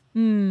Bigfoot.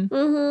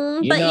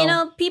 Mm-hmm. But you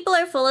know, people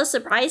are full of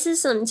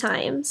surprises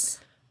sometimes.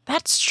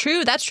 That's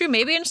true.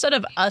 Maybe instead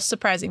of us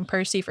surprising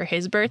Percy for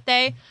his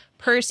birthday,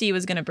 Percy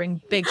was going to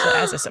bring Bigfoot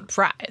as a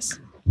surprise.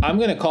 I'm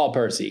gonna call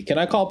Percy. Can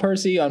I call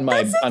Percy on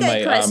my That's a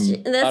good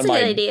question. That's a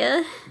good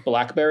idea.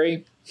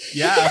 BlackBerry?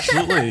 Yeah,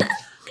 absolutely.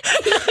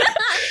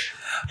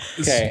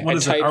 Okay, what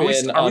is it? Are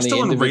we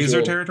still in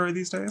Razor territory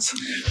these days?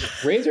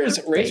 Razors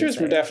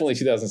were definitely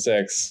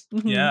 2006.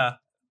 Mm-hmm. Yeah.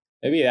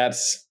 Maybe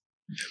that's...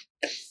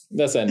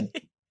 Listen,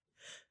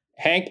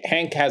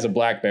 Hank has a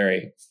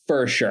BlackBerry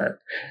for sure.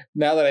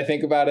 Now that I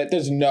think about it,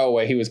 there's no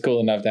way he was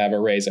cool enough to have a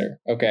Razor.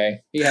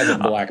 Okay, he has a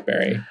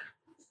BlackBerry.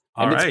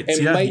 All right.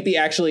 It might be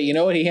actually, you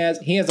know what he has?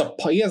 He has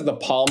the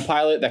Palm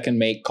Pilot that can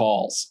make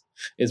calls,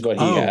 is what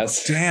he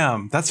has.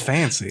 Damn, that's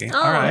fancy. Oh.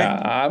 All right.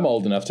 Yeah, I'm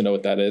old enough to know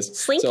what that is.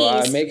 Slinkies. So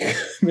I make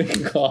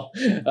a call.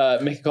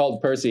 Make a call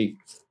to Percy.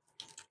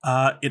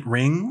 It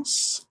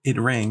rings.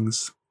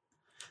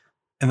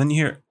 And then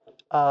you hear,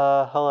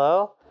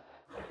 Hello?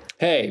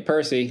 Hey,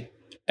 Percy.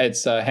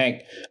 It's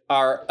Hank.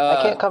 I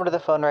can't come to the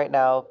phone right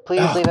now.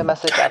 Please leave a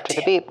message after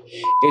the beep.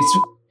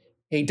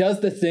 He does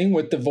the thing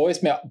with the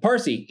voicemail.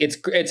 Percy,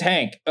 it's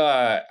Hank.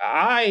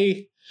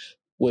 I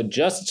would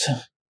just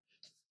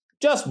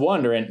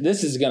wondering,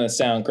 this is going to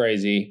sound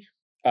crazy.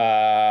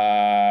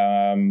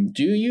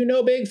 Do you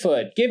know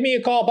Bigfoot? Give me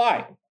a call.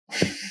 Bye.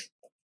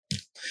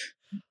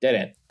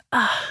 Didn't.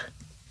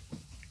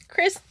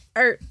 Chris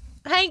or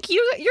Hank,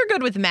 you're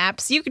good with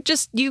maps. You could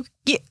just do you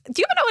even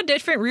know a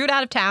different route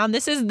out of town?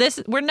 This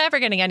we're never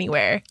getting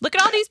anywhere. Look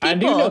at all these people. I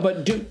do know,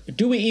 but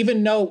do we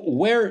even know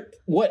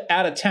what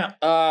out of town?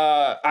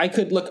 I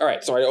could look. All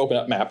right, so I open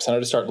up maps and I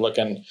just start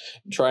looking,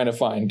 trying to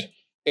find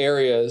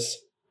areas.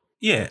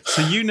 Yeah,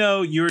 so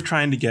you were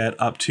trying to get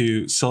up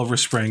to Silver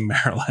Spring,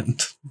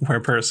 Maryland, where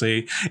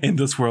Percy in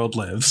this world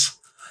lives,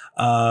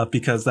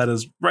 because that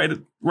is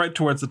right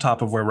towards the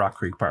top of where Rock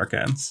Creek Park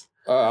ends.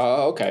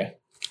 Okay.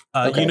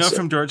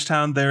 From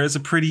Georgetown, there is a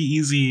pretty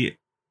easy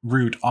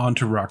route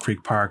onto Rock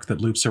Creek Park that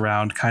loops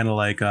around kind of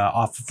like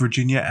off of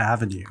Virginia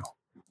Avenue.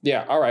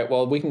 Yeah, all right.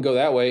 Well, we can go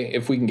that way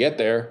if we can get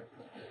there.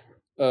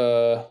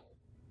 Well,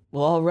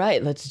 all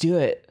right, let's do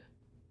it.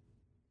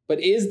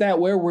 But is that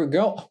where we're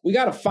going? We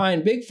got to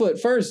find Bigfoot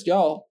first,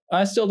 y'all.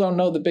 I still don't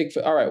know the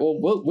Bigfoot. All right,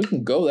 well, we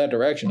can go that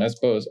direction, I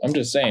suppose. I'm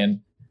just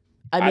saying.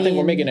 I think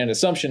we're making an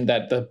assumption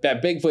that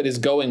that Bigfoot is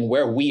going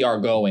where we are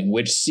going,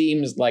 which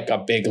seems like a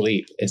big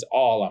leap, is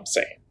all I'm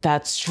saying.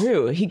 That's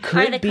true. He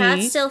could be. Are the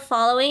crowds still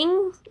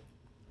following?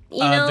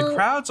 The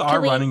crowds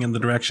are running in the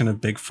direction of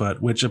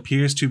Bigfoot, which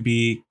appears to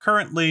be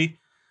currently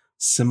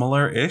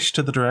similar-ish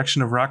to the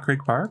direction of Rock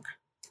Creek Park.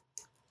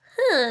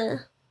 Huh.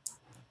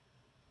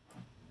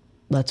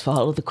 Let's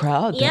follow the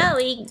crowd. Yeah,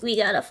 we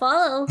gotta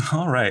follow.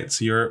 All right,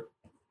 so you're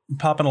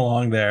popping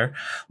along there.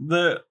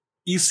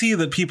 You see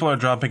that people are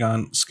dropping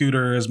on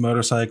scooters,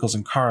 motorcycles,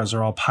 and cars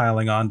are all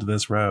piling onto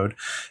this road.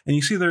 And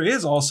you see there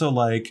is also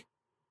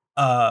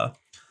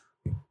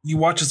you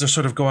watch as they're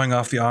sort of going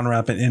off the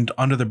on-ramp and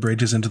under the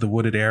bridges into the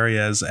wooded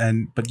areas.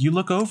 But you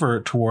look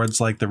over towards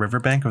like the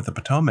riverbank of the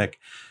Potomac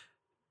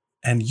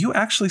and you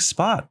actually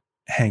spot,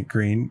 Hank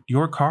Green,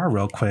 your car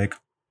real quick.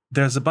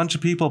 There's a bunch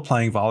of people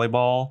playing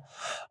volleyball,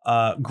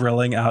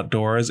 grilling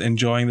outdoors,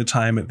 enjoying the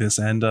time at this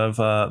end of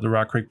the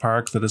Rock Creek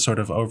Park that is sort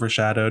of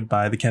overshadowed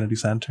by the Kennedy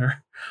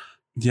Center.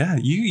 Yeah,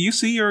 you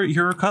see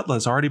your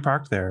Cutlass already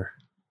parked there.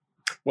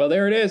 Well,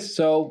 there it is.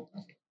 So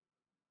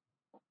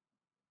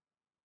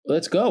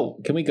let's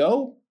go. Can we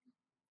go?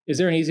 Is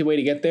there an easy way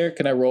to get there?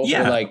 Can I roll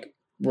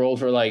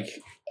for like?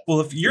 Well,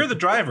 if you're the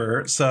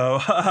driver, so.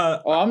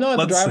 I'm not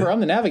the driver. See. I'm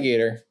the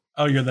navigator.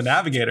 Oh, you're the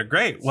navigator.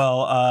 Great.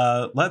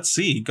 Well, let's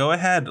see. Go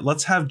ahead.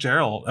 Let's have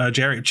Jerry.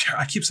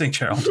 I keep saying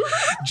Gerald.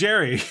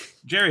 Jerry,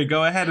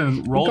 go ahead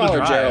and roll to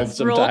drive.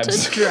 Roll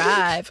to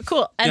drive.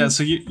 Cool. And yeah.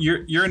 So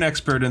you're an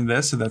expert in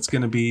this, so that's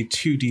going to be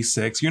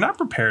 2d6. You're not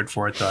prepared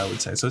for it, though. I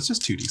would say so. It's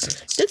just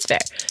 2d6. That's fair.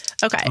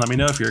 Okay. Let me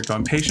know if you're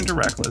going patient or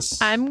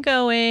reckless. I'm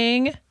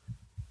going.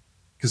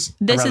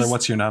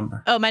 What's your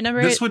number? Oh, my number.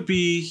 This would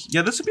be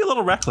a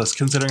little reckless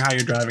considering how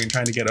you're driving and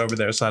trying to get over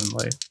there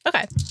suddenly.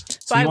 Okay.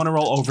 So you want to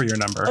roll over your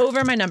number.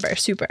 Over my number.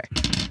 Super.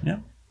 Yeah.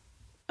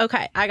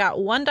 Okay. I got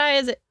one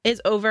die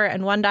is over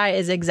and one die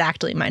is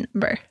exactly my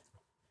number.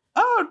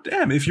 Oh,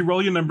 damn. If you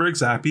roll your number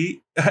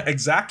exactly,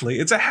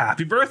 it's a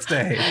happy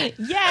birthday.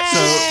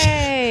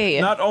 Yay!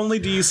 So not only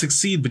do you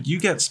succeed, but you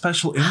get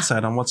special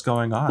insight on what's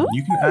going on. Ooh.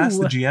 You can ask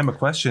the GM a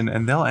question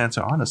and they'll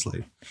answer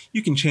honestly.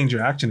 You can change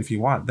your action if you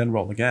want, then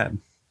roll again.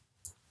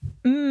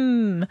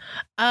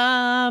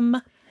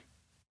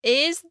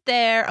 Is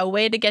there a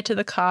way to get to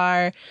the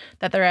car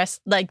that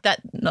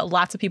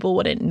lots of people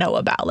wouldn't know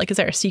about? Like, is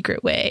there a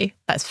secret way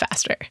that's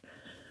faster?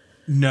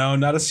 No,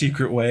 not a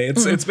secret way.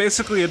 It's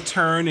basically a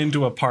turn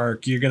into a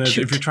park. You're gonna if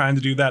you're trying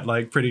to do that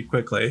like pretty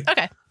quickly.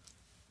 Okay.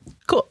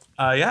 Cool.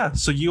 Yeah.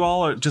 So you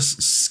all are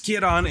just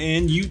skid on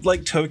in. You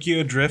like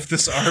Tokyo drift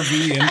this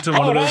RV into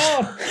one of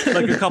those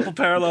like a couple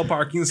parallel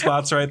parking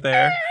spots right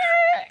there.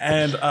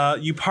 And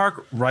you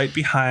park right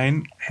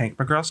behind Hank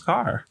McGraw's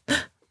car.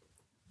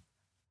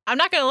 I'm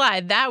not going to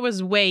lie. That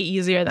was way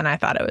easier than I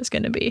thought it was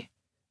going to be.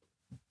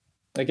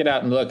 I get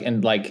out and look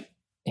and like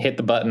hit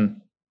the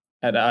button.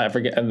 And I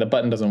forget, and the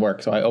button doesn't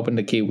work. So I open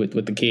the key with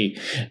the key.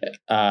 Is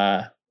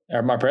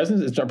our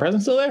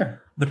presents still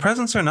there? The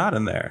presents are not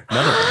in there.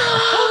 None of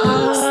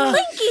them.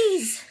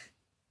 Slinkies!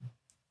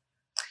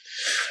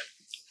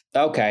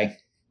 Okay.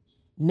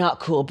 Not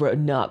cool, bro.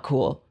 Not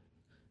cool.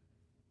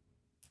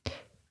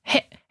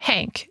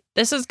 Hank,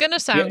 this is going to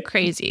sound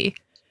crazy,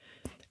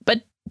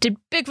 but did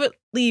Bigfoot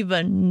leave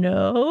a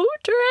note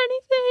or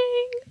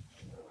anything?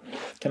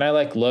 Can I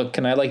look?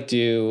 Can I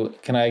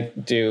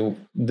do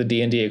the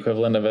D&D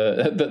equivalent of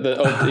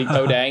the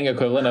Odang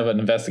equivalent of an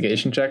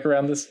investigation check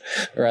around this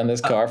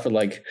car for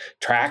like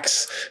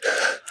tracks?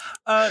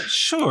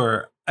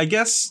 Sure. I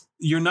guess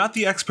you're not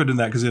the expert in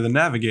that because you're the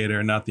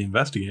navigator, not the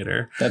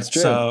investigator. That's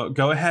true. So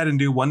go ahead and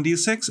do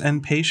 1d6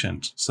 and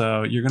patient.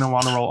 So you're going to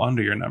want to roll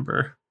under your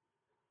number.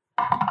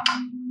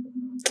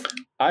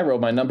 I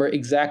rolled my number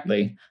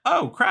exactly.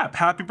 Oh, crap.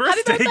 Happy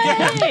birthday again.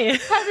 Happy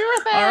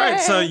birthday. All right.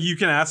 So you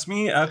can ask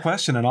me a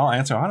question and I'll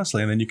answer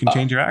honestly, and then you can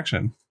change your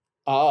action.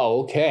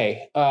 Oh,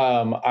 okay.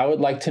 I would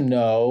like to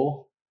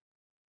know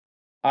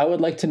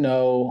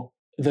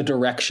the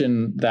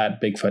direction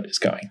that Bigfoot is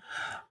going.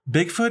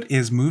 Bigfoot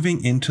is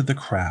moving into the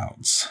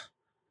crowds.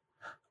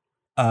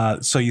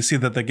 So you see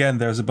that again,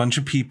 there's a bunch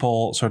of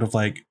people sort of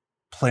like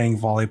playing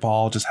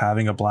volleyball, just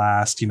having a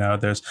blast. You know,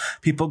 there's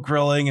people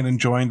grilling and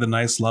enjoying the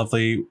nice,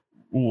 lovely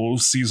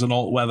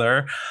seasonal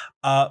weather.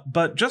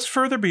 But just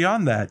further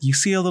beyond that, you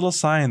see a little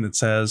sign that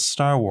says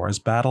Star Wars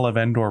Battle of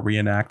Endor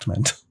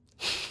reenactment.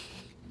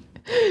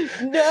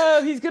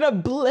 No, he's gonna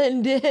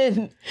blend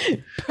in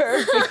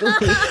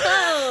perfectly.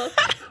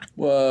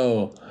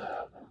 Whoa.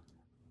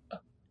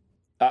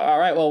 All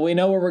right, well, we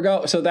know where we're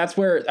going. So that's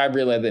where I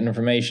relayed that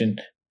information.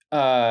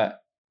 Okay.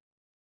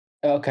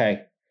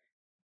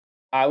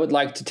 I would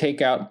like to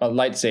take out a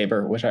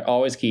lightsaber, which I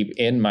always keep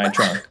in my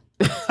trunk.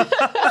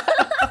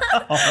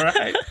 All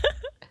right.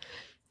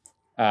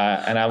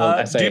 And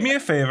I say, do me a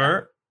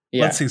favor.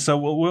 Yeah. Let's see. So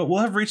we'll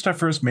have reached our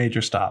first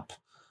major stop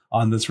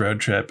on this road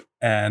trip,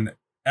 and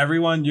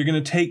everyone, you're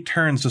going to take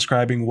turns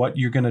describing what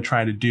you're going to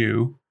try to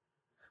do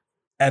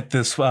at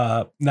this.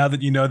 Now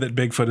that you know that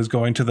Bigfoot is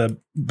going to the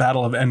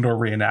Battle of Endor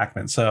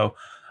reenactment, so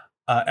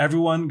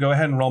everyone, go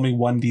ahead and roll me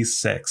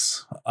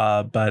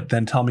 1d6, but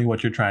then tell me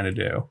what you're trying to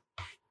do.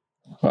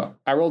 Well,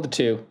 I rolled a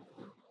 2,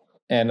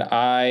 and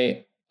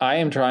I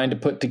am trying to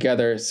put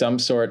together some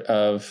sort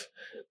of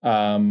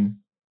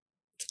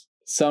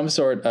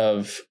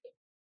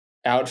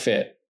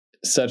outfit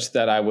such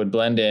that I would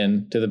blend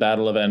in to the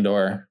Battle of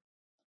Endor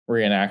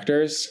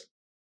reenactors,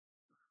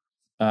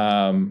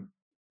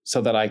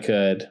 so that I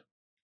could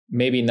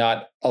maybe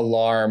not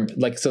alarm,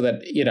 like, so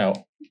that, you know,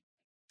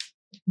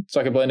 so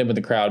I could blend in with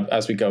the crowd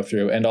as we go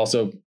through, and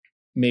also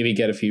maybe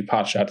get a few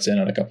pot shots in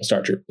on a couple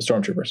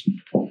stormtroopers.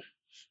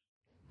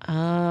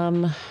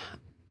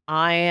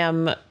 I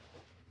am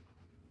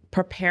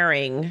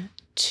preparing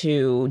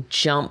to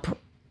jump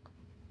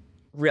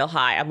real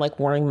high. I'm like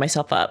warming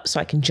myself up so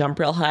I can jump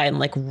real high and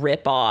like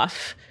rip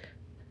off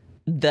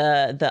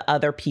the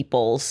other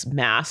people's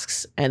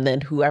masks, and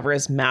then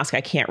whoever's mask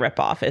I can't rip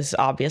off is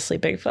obviously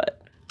Bigfoot.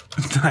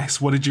 Nice.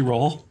 What did you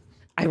roll?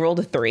 I rolled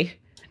a 3.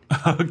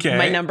 Okay.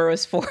 My number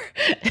was 4.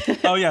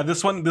 Oh yeah,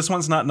 this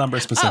one's not number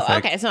specific. Oh,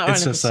 okay. It's not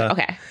it's just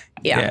okay.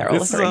 Yeah,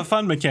 this is a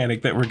fun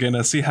mechanic that we're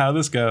gonna see how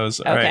this goes.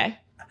 All okay. right.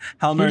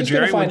 Helmer, You're just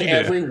Jerry, gonna find what'd you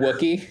every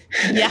Wookiee.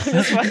 Yeah, I'm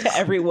just find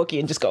every Wookiee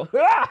and just go.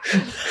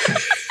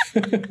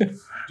 do?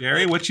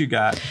 Jerry, what you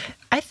got?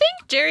 I think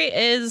Jerry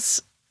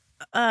is,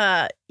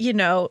 kind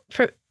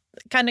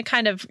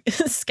of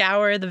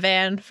scour the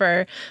van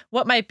for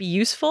what might be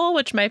useful,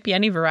 which might be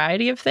any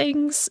variety of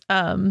things.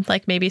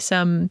 Like maybe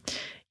some,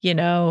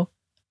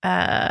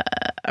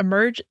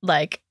 emerge,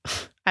 like,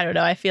 I don't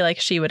know. I feel like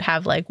she would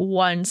have like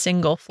one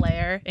single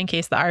flare in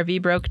case the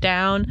RV broke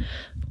down.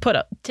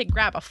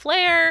 Grab a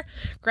flare,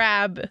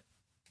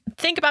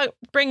 think about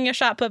bringing a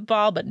shot put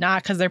ball, but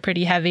not, because they're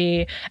pretty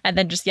heavy. And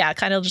then just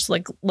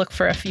like look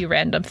for a few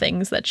random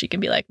things that she can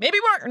be like, maybe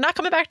we're not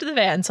coming back to the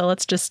van, so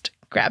let's just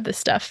grab this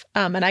stuff.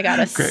 And I got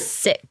a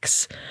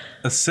 6.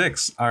 A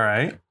 6. All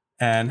right.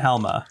 And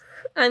Helma.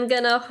 I'm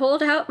gonna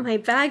hold out my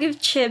bag of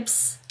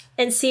chips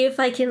and see if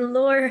I can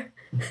lure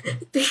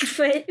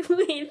Bigfoot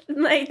with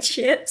my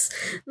chips,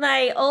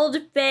 my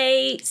Old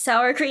Bay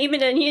sour cream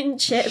and onion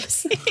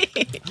chips.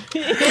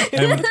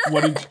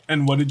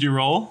 and what did you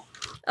roll?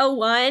 A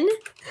 1.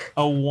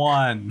 A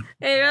 1.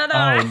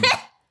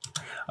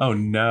 Oh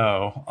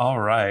no. All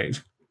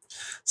right.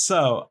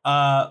 So,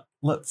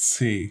 let's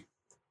see.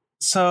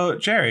 So,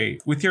 Jerry,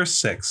 with your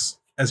 6,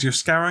 as you're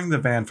scouring the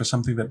van for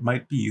something that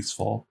might be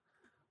useful,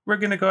 we're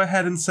going to go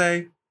ahead and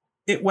say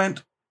it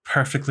went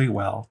perfectly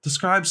well.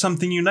 Describe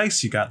something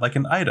nice you got, like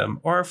an item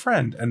or a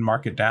friend, and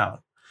mark it down.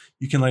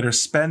 You can later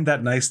spend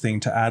that nice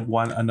thing to add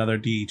another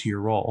D to your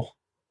roll.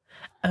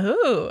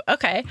 Oh,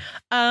 okay.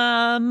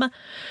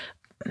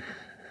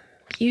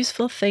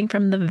 Useful thing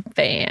from the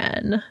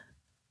van.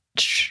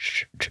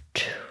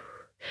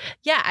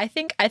 Yeah, I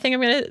think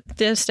I'm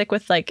gonna stick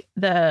with like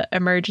the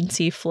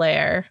emergency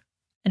flare,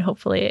 and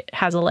hopefully it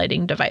has a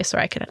lighting device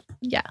where I can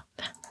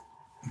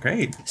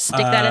Great. Stick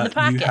that in the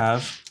pocket. You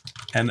have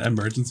an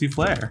emergency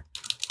flare.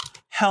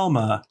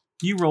 Helma,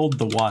 you rolled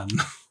the 1.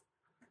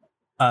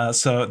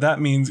 So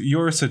that means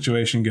your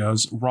situation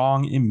goes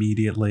wrong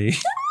immediately.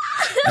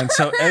 And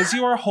so as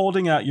you are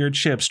holding out your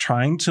chips,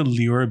 trying to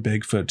lure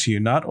Bigfoot to you,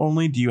 not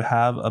only do you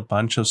have a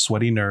bunch of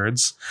sweaty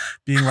nerds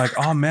being like,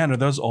 oh man, are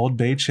those Old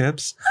Bay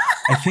chips?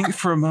 I think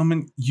for a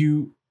moment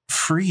you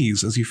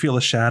freeze as you feel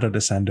a shadow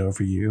descend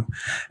over you,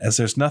 as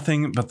there's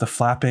nothing but the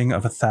flapping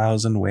of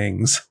 1,000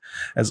 wings,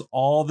 as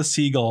all the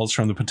seagulls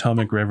from the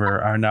Potomac River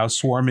are now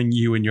swarming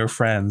you and your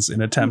friends in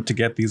attempt to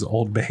get these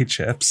Old Bay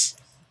chips.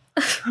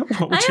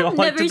 What would you all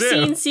like to do? I have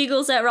never seen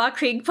seagulls at Rock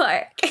Creek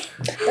Park.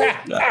 Where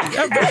do these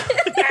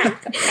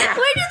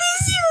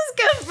seagulls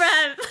come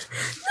from?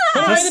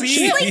 The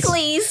sea.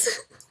 Slinklies.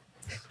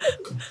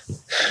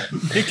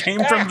 They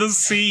came from the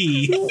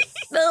sea.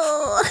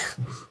 Ugh.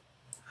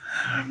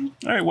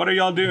 All right, what are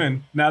y'all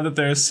doing now that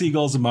there are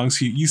seagulls amongst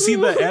you? You see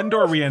the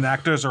Endor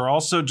reenactors are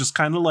also just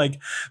kind of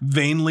like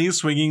vainly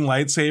swinging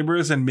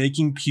lightsabers and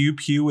making pew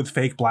pew with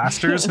fake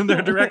blasters in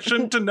their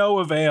direction to no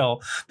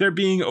avail. They're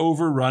being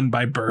overrun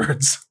by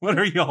birds. What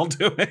are y'all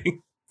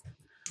doing?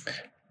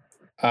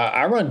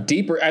 I run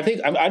deeper. I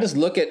think I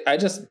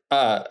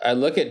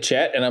look at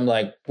Chet and I'm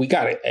like, we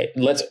got it.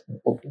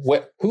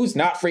 Who's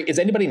not freaked? Is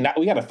anybody not?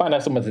 We got to find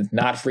out someone that's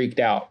not freaked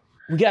out.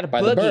 We got a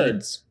by the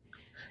birds.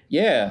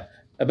 Yeah,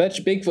 I bet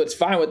you Bigfoot's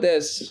fine with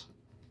this.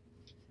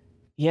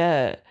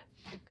 Yeah,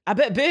 I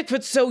bet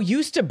Bigfoot's so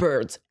used to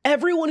birds.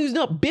 Everyone who's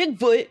not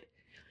Bigfoot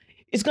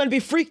is going to be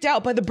freaked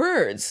out by the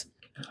birds.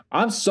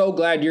 I'm so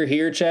glad you're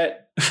here,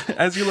 Chet.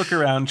 As you look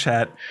around,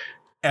 Chet,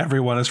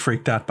 everyone is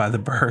freaked out by the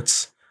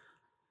birds.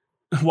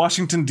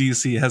 Washington,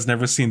 D.C. has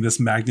never seen this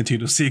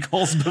magnitude of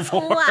seagulls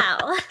before.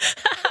 Wow.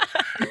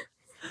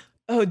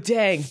 Oh,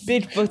 dang.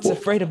 Bigfoot's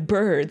afraid of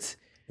birds.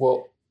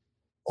 Well,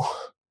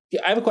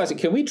 I have a question.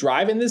 Can we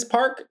drive in this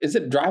park? Is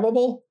it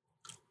drivable?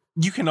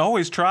 You can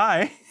always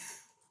try.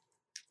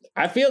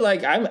 I feel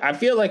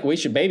like we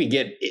should maybe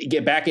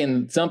get back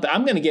in something.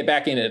 I'm going to get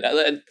back in it.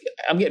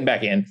 I'm getting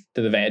back in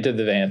to the van. To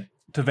the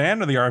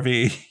van or the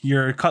RV?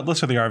 Your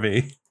Cutlass or the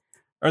RV?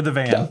 Or the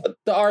van?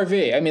 The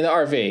RV. I mean, the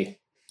RV.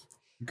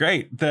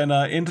 Great. Then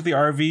into the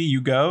RV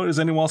you go. Does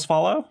anyone else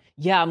follow?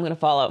 Yeah, I'm going to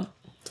follow.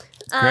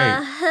 Great.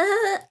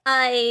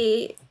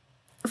 I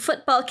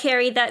football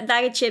carry that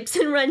bag of chips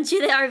and run to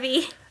the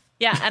RV.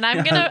 Yeah, and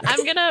I'm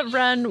gonna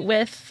run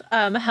with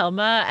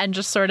Helma and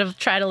just sort of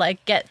try to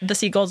like get the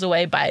seagulls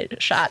away by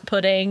shot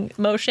putting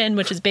motion,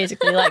 which is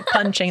basically like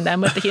punching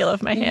them with the heel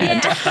of my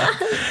hand.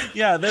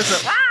 Yeah, there's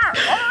a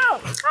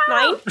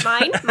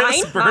mine,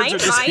 birds are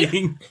just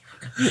being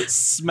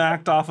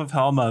smacked off of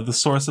Helma, the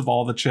source of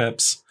all the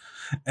chips.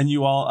 And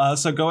you all,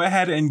 so go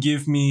ahead and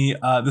give me,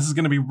 this is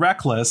going to be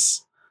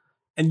reckless.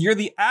 And you're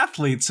the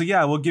athlete, so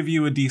yeah, we'll give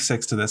you a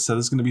D6 to this. So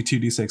this is going to be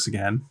 2D6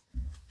 again.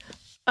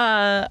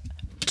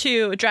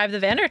 To drive the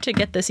van or to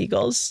get the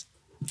seagulls?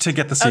 To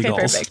get the seagulls.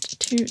 Okay, perfect.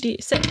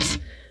 2D6.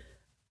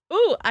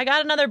 Ooh, I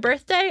got another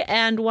birthday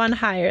and one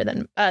higher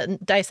than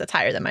dice that's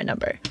higher than my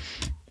number.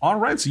 All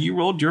right, so you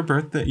rolled your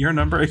birthday, your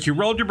number. You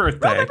rolled your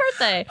birthday. Roll my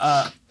birthday.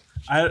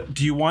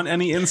 Do you want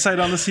any insight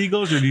on the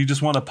seagulls, or do you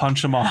just want to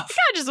punch them off?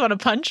 I just want to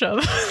punch them.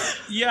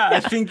 Yeah,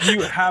 I think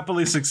you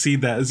happily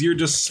succeed that as you're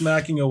just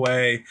smacking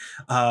away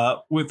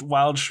with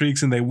wild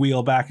shrieks, and they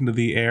wheel back into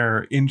the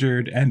air,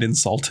 injured and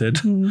insulted.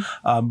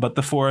 But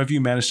the four of you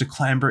manage to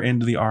clamber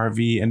into the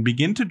RV and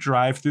begin to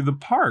drive through the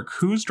park.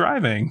 Who's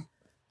driving?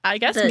 I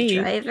guess the me.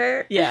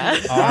 Driver.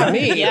 Yeah.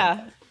 Me.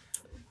 Yeah.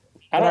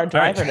 I don't Our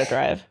driver to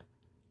drive.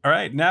 All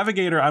right,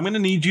 Navigator, I'm going to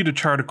need you to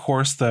chart a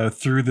course, though,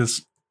 through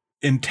this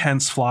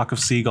intense flock of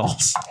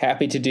seagulls.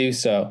 Happy to do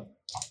so.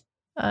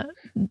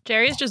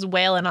 Jerry's just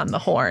wailing on the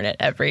horn at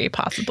every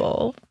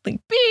possible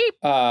like beep.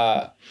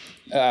 How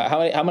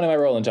many am I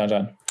rolling,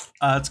 John?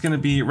 It's going to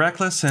be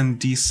reckless and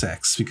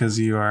D6 because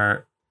you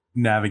are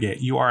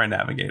a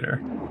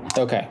navigator.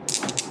 Okay.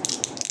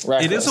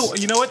 Reckless. It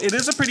is you know what? It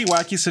is a pretty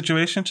wacky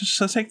situation. Just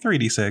take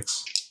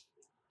 3D6.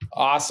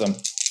 Awesome.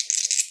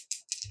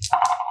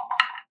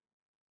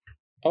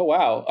 Oh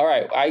wow! All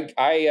right, I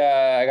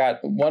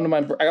got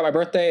I got my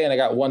birthday and I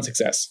got one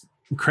success.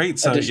 Great.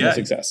 So additional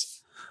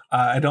success.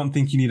 I don't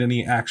think you need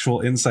any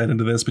actual insight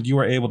into this, but you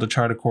are able to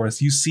chart a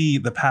course. You see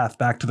the path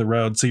back to the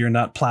road, so you're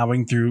not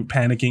plowing through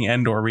panicking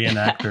and/or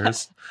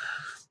reenactors.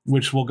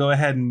 Which will go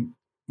ahead and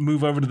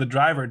move over to the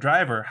driver.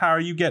 Driver, how are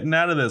you getting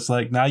out of this?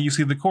 Like, now you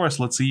see the course.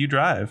 Let's see you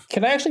drive.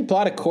 Can I actually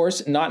plot a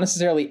course, not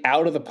necessarily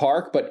out of the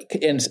park, but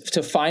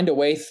to find a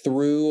way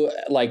through,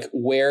 like,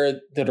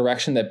 where the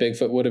direction that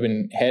Bigfoot would have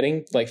been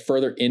heading, like,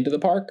 further into the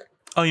park?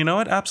 Oh, you know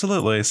what?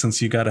 Absolutely,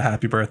 since you got a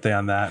happy birthday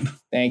on that.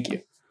 Thank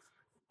you.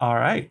 All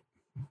right.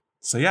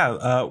 So,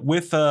 yeah,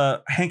 with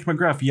Hank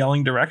McGruff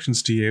yelling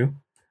directions to you,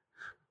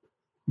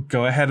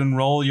 go ahead and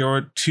roll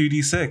your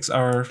 2D6.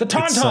 Or the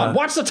Tauntaun!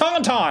 Watch the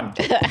Tauntaun!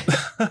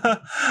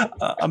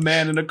 A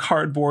man in a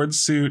cardboard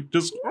suit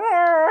just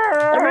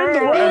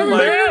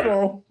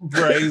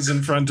brays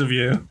in front of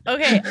you.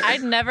 Okay,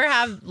 I'd never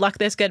have luck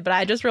this good, but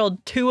I just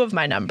rolled 2 of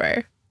my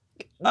number.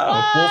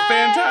 Oh, well,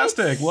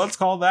 fantastic. Let's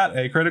call that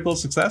a critical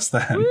success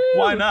then. Woo!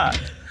 Why not?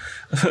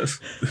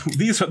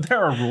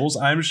 There are rules,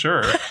 I'm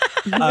sure.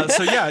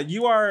 So yeah,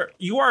 you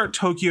are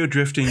Tokyo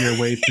drifting your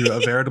way through a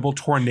veritable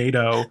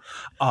tornado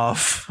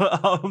of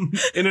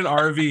in an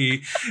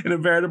RV, in a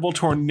veritable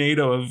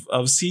tornado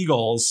of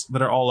seagulls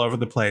that are all over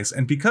the place.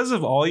 And because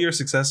of all your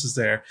successes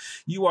there,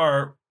 you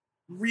are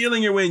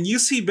reeling your way. And you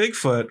see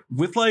Bigfoot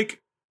with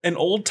like an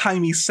old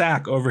timey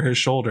sack over his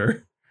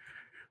shoulder,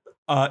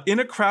 in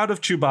a crowd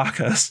of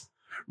Chewbacca's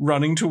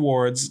running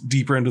towards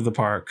deeper into the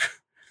park.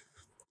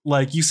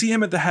 Like, you see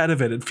him at the head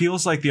of it. It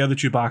feels like the other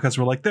Chewbaccas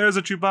were like, there's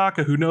a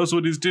Chewbacca who knows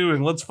what he's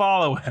doing. Let's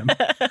follow him.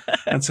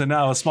 And so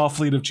now a small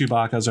fleet of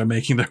Chewbaccas are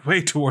making their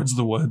way towards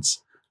the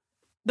woods.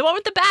 The one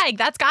with the bag.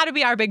 That's got to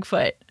be our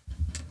Bigfoot.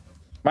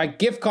 My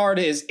gift card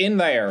is in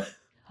there.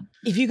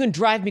 If you can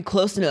drive me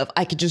close enough,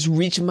 I could just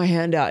reach my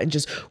hand out and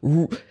just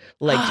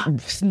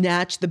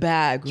snatch the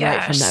bag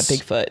right from that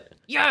Bigfoot.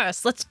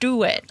 Yes, let's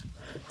do it.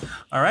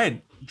 All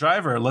right.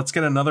 Driver, let's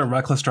get another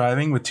reckless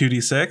driving with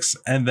 2D6,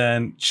 and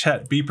then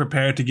Chet, be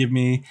prepared to give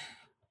me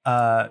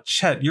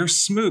Chet, you're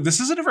smooth. This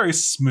isn't a very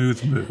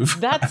smooth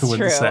move. That's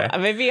true. Say.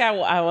 Maybe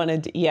I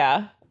wanted,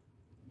 yeah.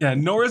 Yeah,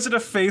 nor is it a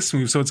face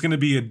move, so it's going to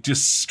be a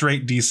just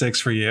straight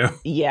D6 for you.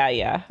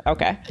 Yeah.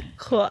 Okay.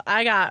 Cool.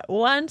 I got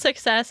 1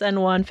 success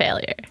and 1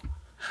 failure.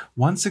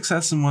 1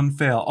 success and 1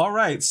 fail. All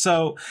right.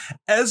 So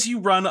as you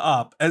run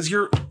up, as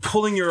you're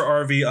pulling your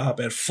RV up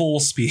at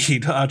full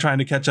speed, trying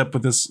to catch up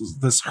with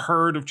this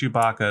herd of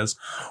Chewbacca's,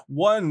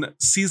 one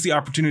sees the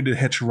opportunity to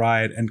hitch a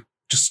ride and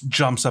just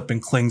jumps up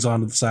and clings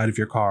onto the side of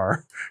your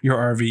car, your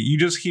RV. You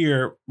just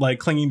hear, like,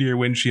 clinging to your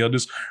windshield,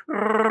 just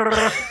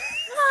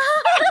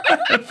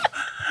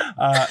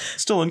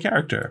still in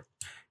character.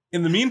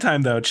 In the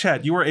meantime, though,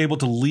 Chet, you are able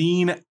to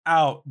lean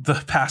out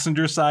the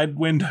passenger side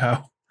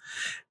window.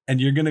 And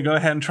you're going to go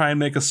ahead and try and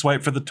make a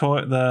swipe for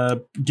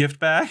the gift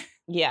bag?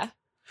 Yeah.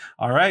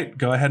 All right.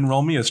 Go ahead and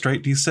roll me a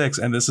straight D6.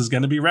 And this is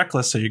going to be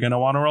reckless, so you're going to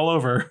want to roll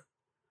over.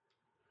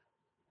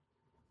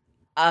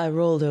 I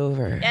rolled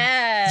over.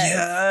 Yes.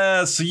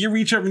 Yeah. So you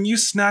reach up and you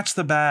snatch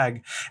the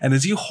bag. And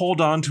as you hold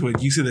on to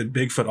it, you see that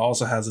Bigfoot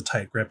also has a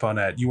tight grip on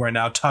it. You are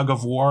now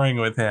tug-of-warring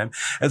with him.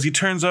 As he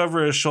turns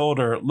over his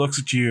shoulder, looks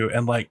at you,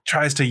 and like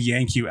tries to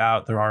yank you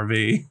out the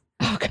RV.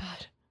 Oh, God.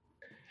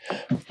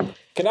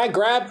 Can I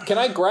grab?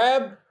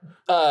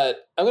 I'm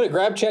going to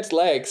grab Chet's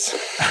legs.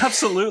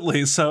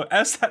 Absolutely. So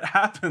as that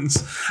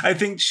happens, I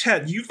think,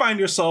 Chet, you find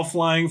yourself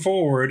flying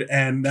forward,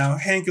 and now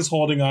Hank is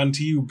holding on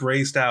to you,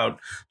 braced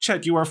out.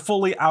 Chet, you are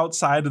fully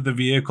outside of the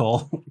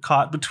vehicle,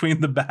 caught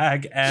between the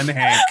bag and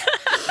Hank.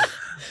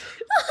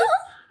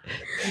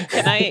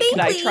 Can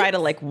I try to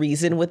like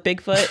reason with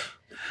Bigfoot?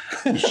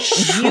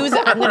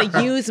 I'm going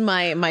to use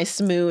my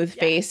smooth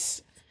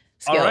face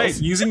skills. All right.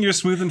 Using your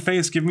smoothened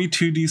face, give me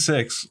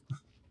 2d6.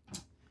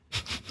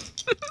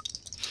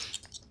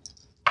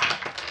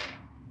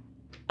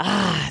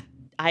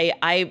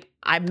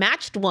 I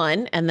matched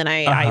one, and then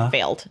I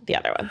failed the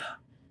other one.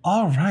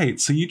 All right.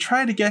 So you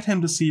try to get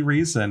him to see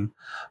reason.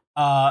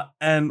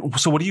 And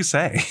so what do you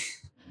say?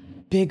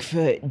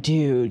 Bigfoot,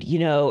 dude, you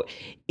know,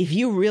 if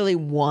you really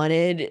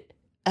wanted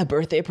a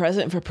birthday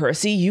present for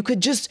Percy, you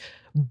could just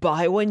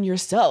buy one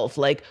yourself.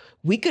 Like,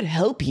 we could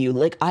help you.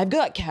 Like, I've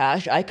got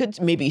cash. I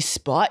could maybe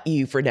spot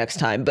you for next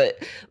time.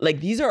 But like,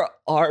 these are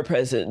our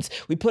presents.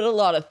 We put a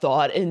lot of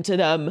thought into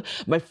them.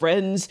 My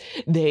friends,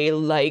 they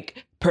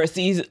like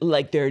Percy's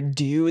like their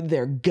dude,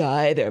 their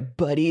guy, their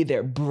buddy,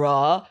 their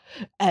bra.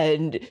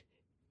 And,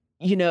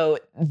 you know,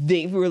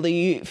 they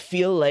really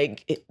feel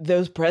like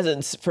those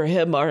presents for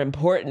him are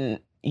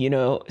important, you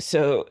know?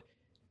 So,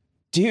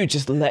 dude,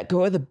 just let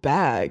go of the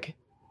bag.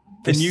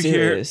 And you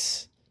hear,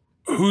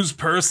 who's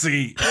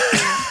Percy?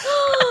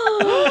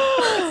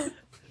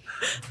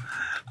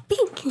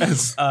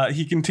 As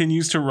he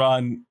continues to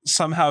run,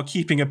 somehow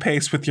keeping a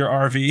pace with your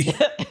RV.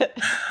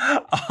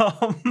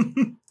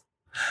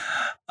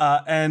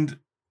 And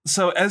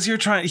so as you're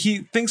trying, he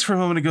thinks for a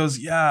moment and goes,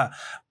 yeah,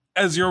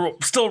 as you're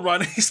still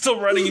running, he's still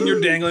running and you're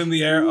dangling in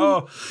the air.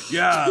 Oh,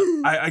 yeah,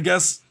 I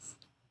guess,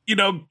 you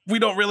know, we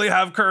don't really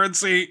have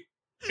currency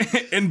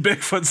in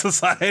Bigfoot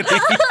society.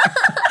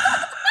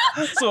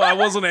 So I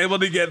wasn't able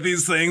to get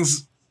these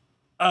things.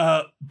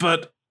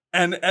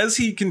 And as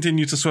he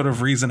continues to sort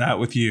of reason out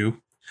with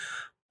you,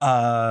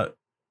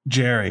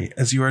 Jerry,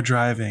 as you are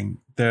driving,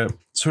 the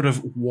sort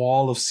of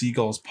wall of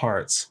seagulls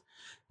parts,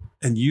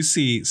 and you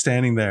see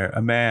standing there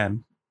a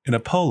man in a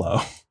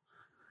polo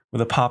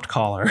with a popped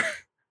collar,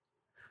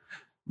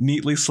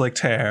 neatly slicked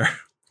hair,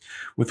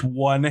 with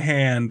one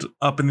hand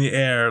up in the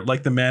air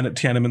like the man at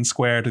Tiananmen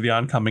Square to the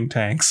oncoming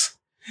tanks.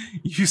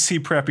 You see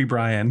Preppy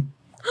Brian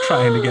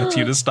trying to get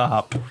you to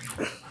stop.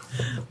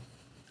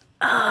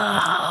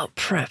 Oh,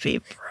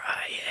 Preppy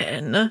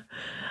Brian.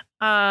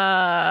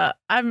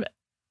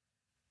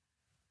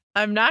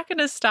 I'm not going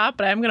to stop,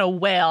 but I'm going to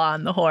wail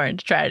on the horn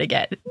to try to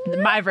get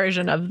my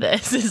version of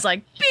this. Is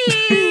like,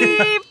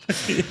 beep!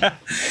 Yeah.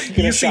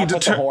 You see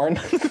with the horn.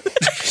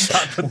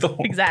 Shot with the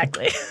horn.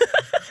 Exactly.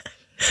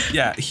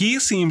 Yeah, he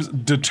seems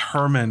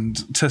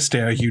determined to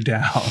stare you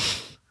down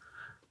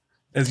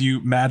as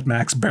you Mad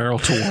Max barrel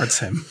towards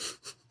him.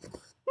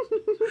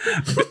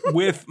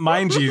 With,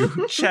 mind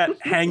you, Chet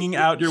hanging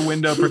out your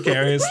window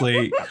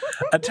precariously,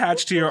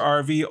 attached to your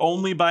RV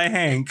only by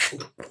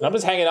Hank. I'm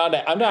just hanging on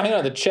to. I'm not hanging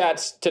on to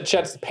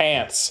Chet's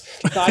pants.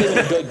 Not even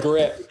a good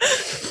grip.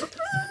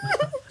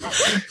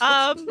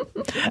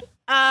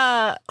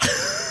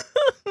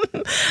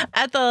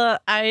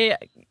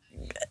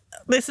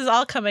 This is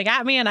all coming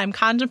at me, and I'm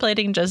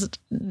contemplating just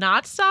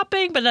not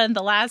stopping. But then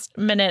the last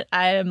minute,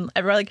 I'm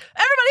like, everybody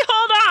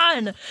hold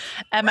on!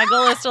 And my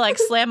goal is to like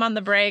slam on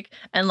the brake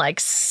and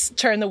like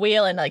turn the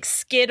wheel and like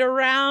skid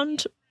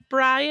around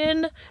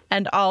Brian,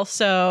 and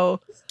also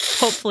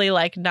hopefully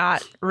like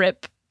not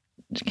rip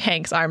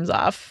Hank's arms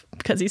off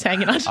because he's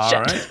hanging on to Chet.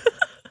 All right,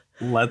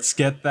 let's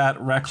get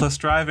that reckless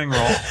driving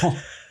roll.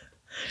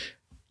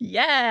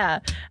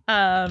 Yeah,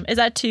 is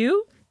that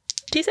 2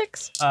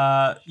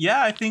 D6?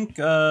 Yeah, I think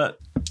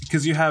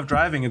because you have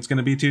driving, it's going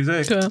to be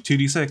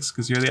 2d6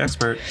 because you're the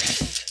expert.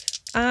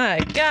 I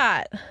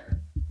got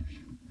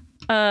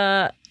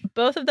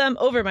both of them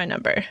over my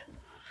number.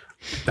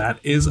 That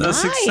is a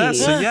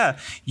success. So yeah,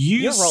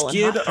 you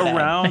skid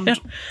around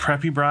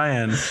Preppy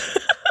Brian.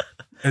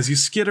 as you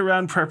skid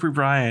around Prepper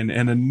Brian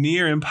in a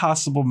near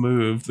impossible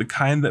move, the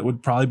kind that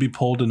would probably be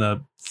pulled in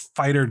a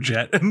fighter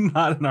jet and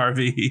not an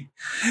RV.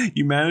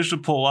 You manage to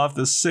pull off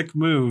this sick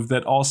move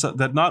that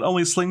not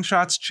only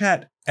slingshots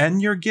Chet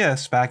and your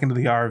gifts back into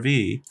the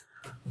RV.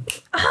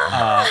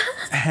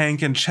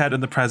 Hank and Chet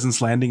and the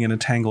presents landing in a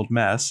tangled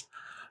mess.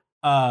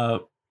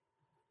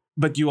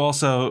 But you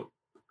also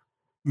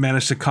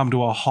managed to come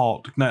to a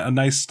halt, a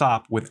nice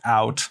stop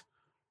without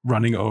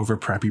running over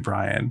Preppy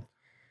Brian,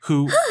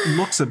 who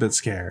looks a bit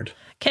scared.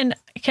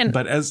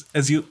 But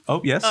as you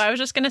yes. Oh, I was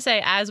just gonna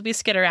say, as we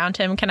skid around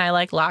him, can I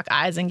like lock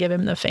eyes and give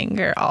him the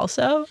finger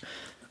also?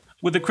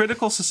 With a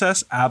critical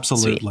success,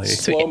 absolutely.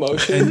 Sweet. Slow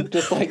motion,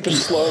 just like the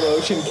slow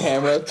motion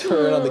camera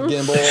turn on the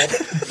gimbal.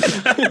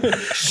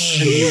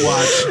 And you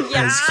watch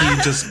as he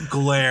just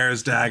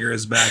glares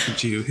daggers back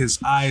at you, his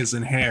eyes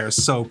and hair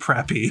so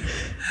preppy.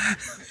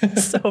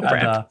 So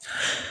preppy.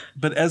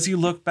 But as you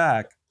look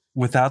back,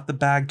 without the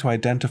bag to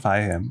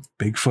identify him,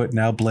 Bigfoot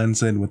now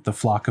blends in with the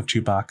flock of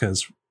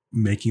Chewbacca's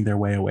making their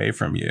way away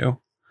from you.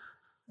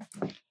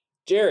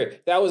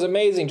 Jared, that was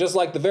amazing. Just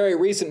like the very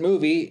recent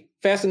movie,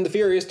 Fast and the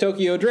Furious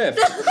Tokyo Drift.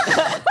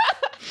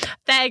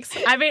 Thanks.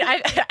 I mean,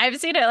 I've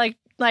seen it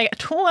like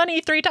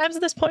 23 times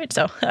at this point,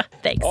 so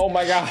thanks. Oh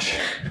my gosh.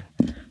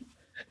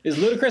 Is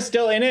Ludacris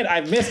still in it?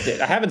 I've missed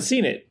it. I haven't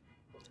seen it.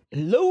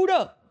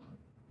 Luda.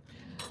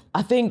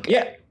 I think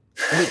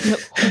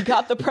we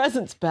got the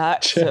presents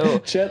back. So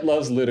Chet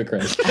loves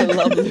Ludacris. I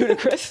love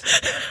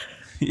Ludacris.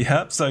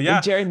 Yep. So yeah,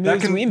 when Jerry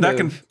moves, we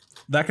move.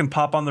 That can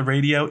pop on the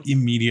radio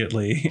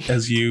immediately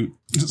as you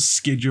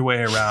skid your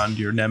way around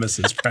your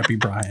nemesis, Preppy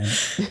Brian.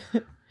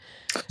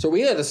 So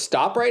we had to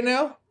stop right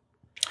now?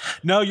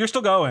 No, you're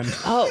still going.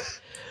 Oh,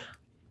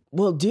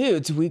 well,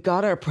 dudes, we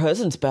got our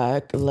presents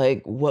back.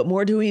 Like, what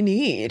more do we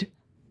need?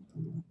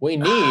 We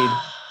need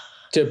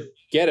to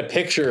get a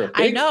picture of Bigfoot.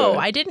 I know.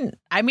 I don't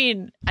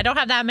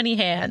have that many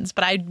hands,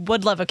 but I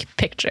would love a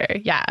picture.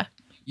 Yeah.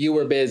 You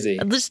were busy.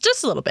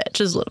 Just a little bit.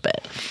 Just a little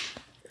bit.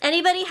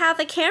 Anybody have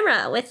a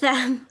camera with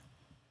them?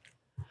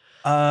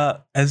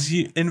 As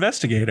you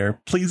investigator,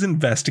 please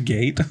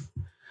investigate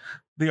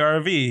the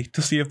RV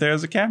to see if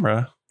there's a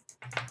camera.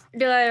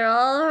 Do I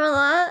roll a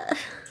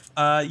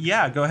lot?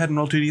 Yeah, go ahead and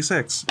roll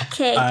 2d6.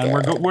 Okay,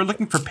 we're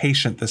looking for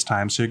patient this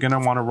time, so you're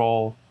gonna want to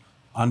roll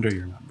under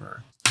your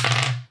number.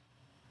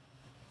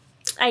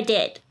 I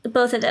did.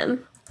 Both of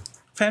them.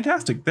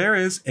 Fantastic. There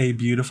is a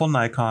beautiful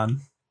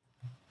Nikon.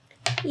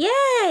 Yay!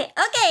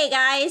 Okay,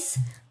 guys.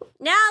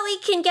 Now we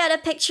can get a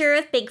picture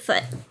of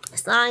Bigfoot.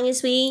 As long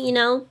as we,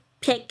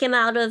 pick him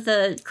out of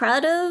the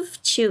crowd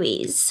of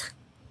Chewies.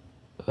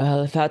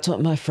 Well, if that's what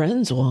my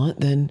friends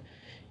want, then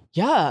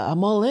yeah,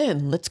 I'm all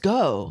in. Let's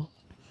go.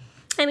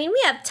 I mean,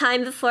 we have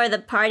time before the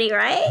party,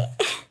 right?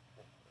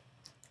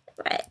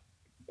 Right.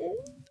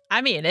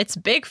 I mean, it's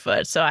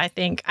Bigfoot, so I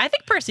think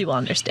Percy will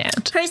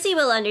understand. Percy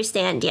will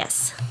understand,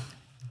 yes.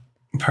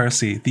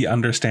 Percy, the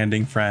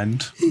understanding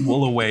friend,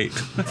 will await.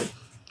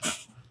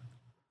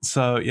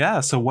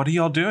 So what are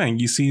y'all doing?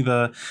 You see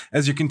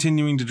as you're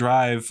continuing to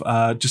drive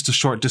just a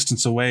short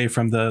distance away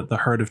from the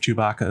herd of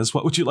Chewbaccas,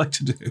 what would you like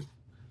to do?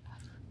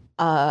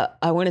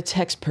 I want to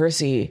text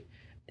Percy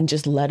and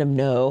just let him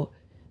know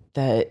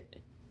that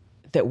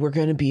we're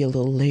going to be a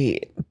little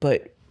late,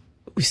 but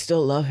we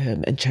still love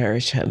him and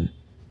cherish him.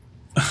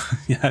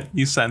 Yeah,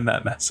 you send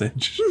that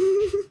message.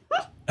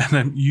 And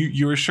then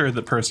you're sure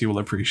that Percy will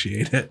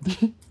appreciate it.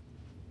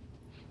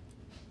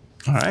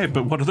 All right,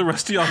 but what are the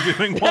rest of y'all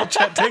doing while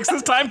Chet takes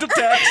his time to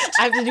text?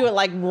 I have to do it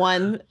like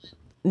one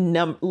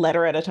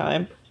letter at a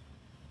time.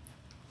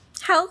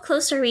 How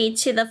close are we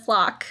to the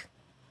flock?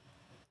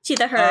 To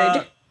the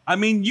herd? I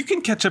mean, you can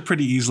catch up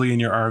pretty easily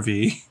in your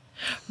RV.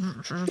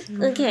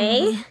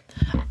 Okay.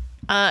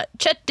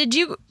 Chet, did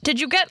you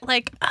get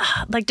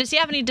does he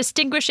have any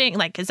distinguishing,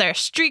 is there a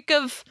streak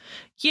of,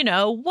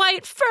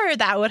 white fur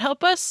that would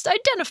help us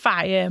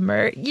identify him,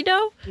 or,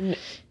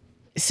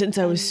 Since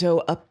I was so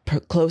up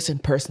close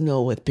and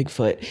personal with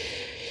Bigfoot,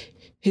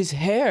 his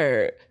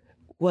hair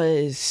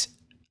was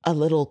a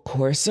little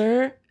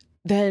coarser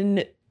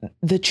than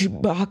the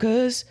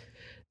Chewbacca's,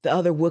 the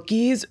other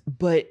Wookiees,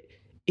 but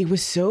it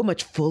was so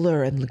much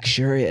fuller and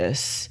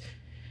luxurious.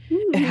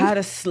 It had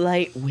a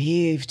slight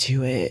wave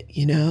to it,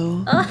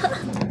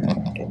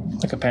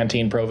 Like a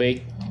Pantene Pro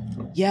V?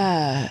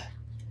 Yeah.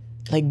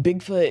 Like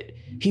Bigfoot,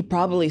 he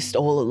probably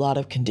stole a lot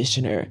of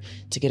conditioner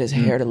to get his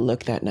hair to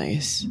look that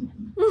nice.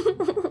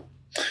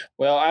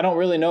 Well, I don't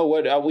really know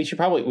what we should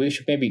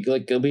maybe we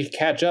could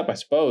catch up, I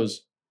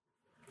suppose.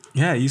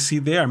 Yeah, you see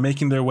they are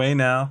making their way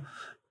now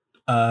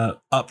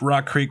up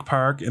Rock Creek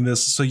Park in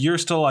this. So you're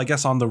still, I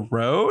guess, on the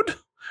road,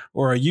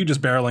 or are you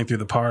just barreling through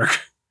the park?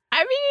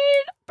 I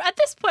mean, at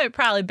this point,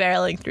 probably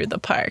barreling through the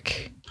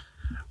park.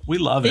 We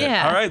love it.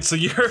 Yeah. All right, so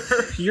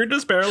you're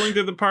just barreling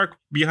through the park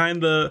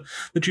behind the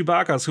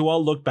Chewbaccas, who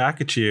all look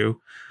back at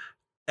you.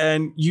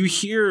 And you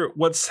hear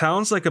what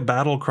sounds like a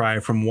battle cry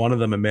from one of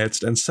them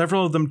amidst, and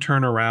several of them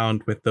turn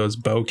around with those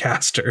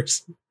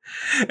bowcasters.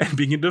 and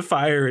begin to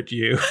fire at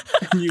you.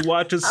 And you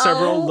watch as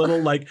several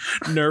little like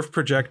Nerf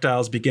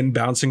projectiles begin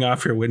bouncing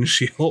off your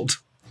windshield.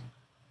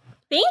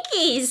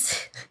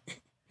 Binkies!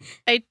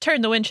 I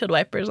turn the windshield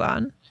wipers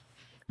on.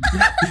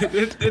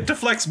 It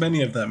deflects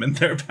many of them in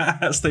their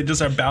pass. They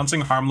just are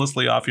bouncing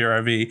harmlessly off your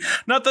RV.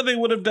 Not that they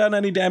would have done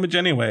any damage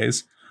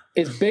anyways.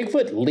 Is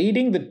Bigfoot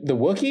leading the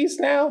Wookiees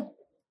now?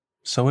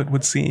 So it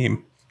would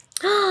seem.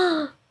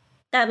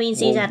 That means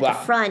he's Well, at the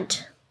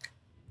front.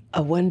 I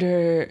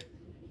wonder,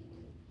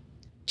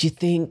 do you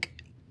think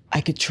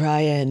I could try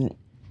and,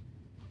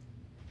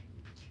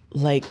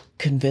 like,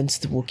 convince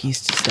the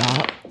Wookiees to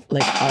stop?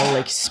 Like,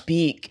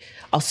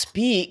 I'll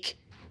speak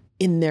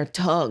in their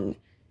tongue,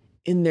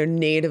 in their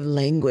native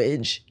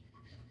language,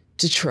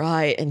 to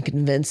try and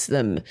convince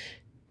them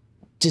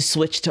to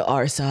switch to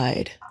our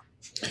side.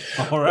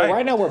 All right. Well,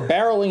 right now we're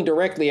barreling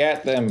directly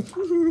at them.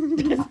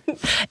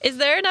 Is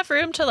there enough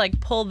room to like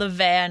pull the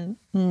van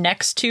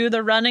next to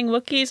the running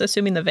Wookiees,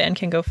 assuming the van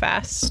can go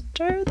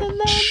faster than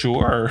them?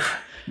 Sure.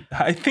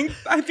 I think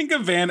a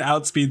van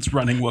outspeeds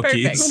running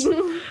Wookiees.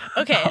 Perfect.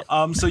 Okay.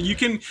 So you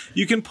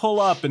can pull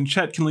up and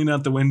Chet can lean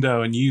out the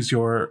window and use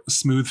your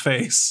smooth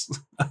face.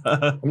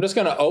 I'm just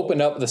gonna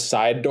open up the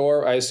side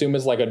door. I assume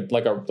is like a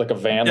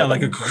van, Yeah,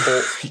 like like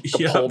a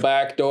Yep.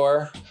 pullback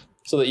door,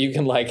 so that you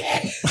can like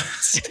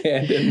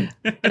stand in.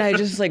 And I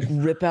just like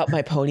rip out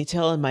my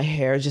ponytail and my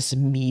hair just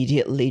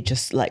immediately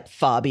just like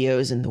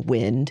Fabio's in the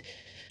wind.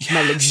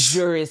 My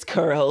luxurious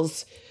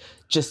curls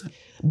just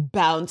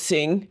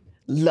bouncing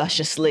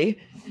lusciously.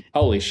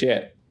 Holy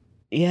shit!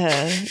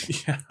 Yeah.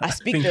 Yeah, I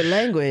speak their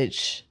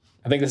language.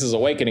 I think this is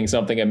awakening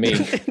something in me.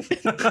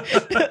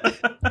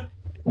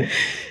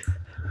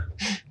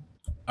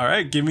 All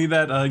right, give me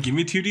that. Give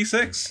me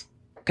 2d6.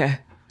 Okay.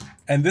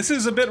 And this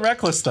is a bit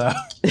reckless though,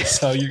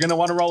 so you're gonna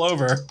want to roll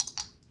over.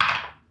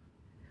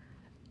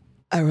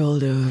 I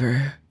rolled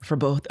over for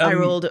both. I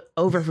rolled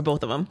over for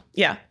both of them.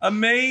 Yeah.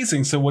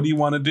 Amazing. So what do you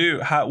want to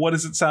do? What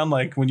does it sound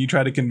like when you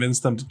try to convince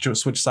them to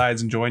switch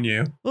sides and join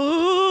you? I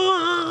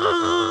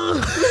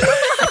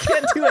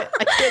can't do it.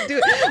 I can't do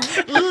it.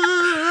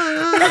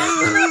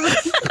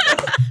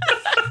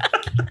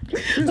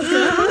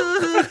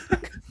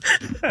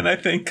 And I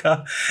think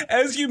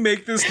as you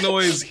make this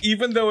noise,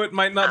 even though it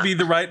might not be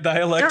the right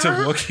dialect of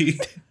Wookiee,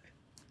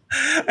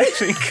 I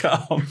think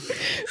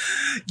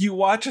you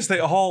watch as they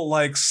all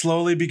like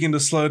slowly begin to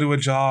slow to a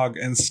jog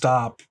and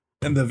stop.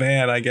 And the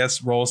van, I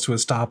guess, rolls to a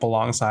stop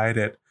alongside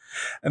it.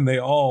 And they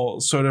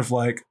all sort of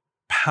like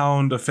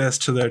pound a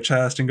fist to their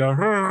chest and go,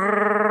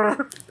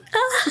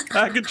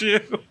 back at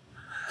you.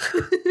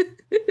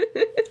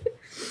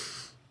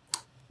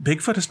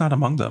 Bigfoot is not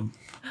among them.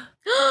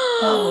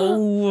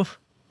 Oh.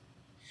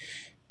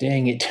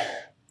 Dang it!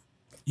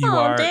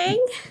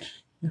 Dang.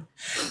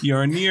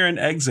 You're near an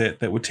exit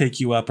that would take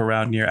you up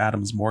around near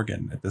Adams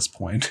Morgan at this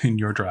point in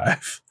your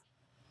drive.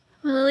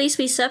 Well, at least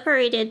we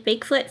separated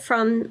Bigfoot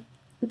from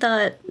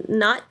the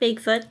not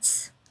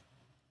Bigfoots.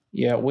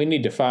 Yeah, we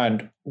need to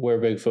find where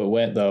Bigfoot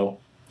went, though.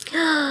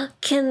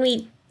 Can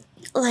we,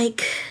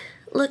 like,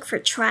 look for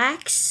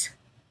tracks?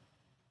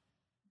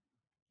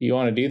 You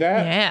want to do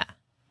that? Yeah.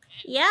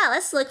 Yeah,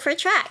 let's look for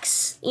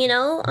tracks. You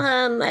know,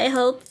 I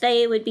hope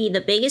they would be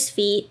the biggest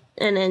feet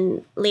and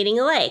then leading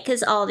away,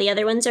 because all the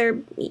other ones are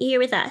here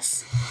with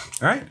us.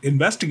 All right,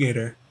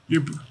 investigator.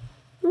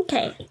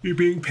 Okay. You're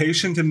being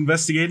patient and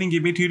investigating.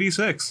 Give me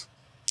 2d6.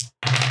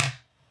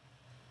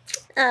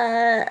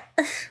 I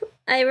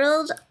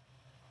rolled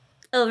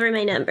over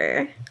my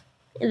number.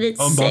 It's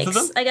On 6. both of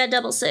them? I got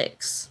double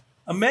 6.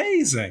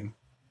 Amazing.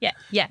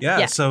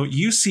 Yeah. So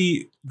you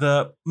see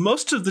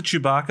most of the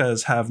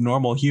Chewbacca's have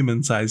normal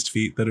human-sized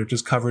feet that are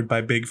just covered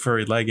by big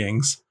furry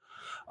leggings.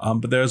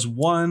 But there's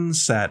one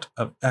set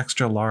of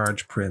extra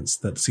large prints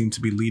that seem to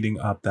be leading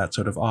up that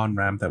sort of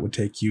on-ramp that would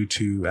take you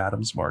to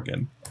Adams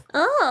Morgan.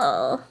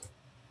 Oh.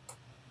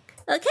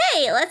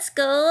 Okay, let's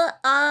go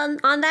on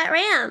that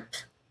ramp.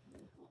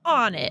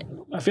 On it.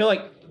 I feel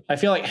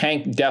like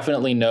Hank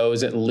definitely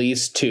knows at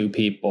least 2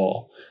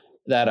 people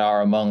that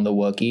are among the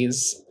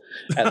Wookiees.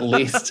 At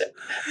least,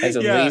 at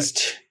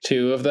least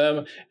 2 of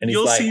them, and he's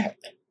You'll like, see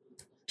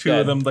 2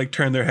 of them like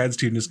turn their heads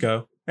to you and just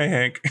go, "Hey,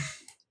 Hank."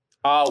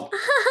 "Oh,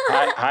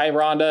 hi,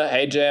 Rhonda.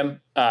 Hey, Jim.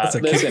 That's a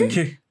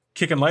Listen,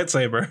 kicking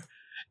lightsaber.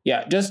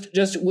 yeah, just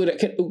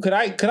could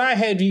I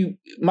have you?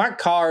 My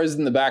car is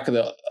in the back of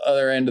the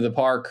other end of the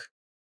park.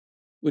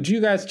 Would you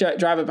guys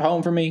drive it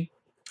home for me?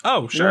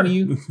 Oh, sure. One of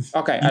you?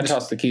 Okay, I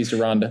toss the keys to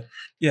Rhonda.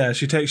 Yeah,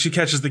 she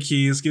catches the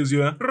keys, gives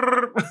you a,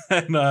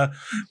 and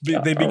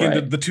they begin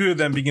right. the 2 of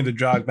them begin to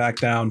jog back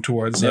down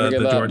towards Never the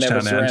give up, Georgetown never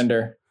end,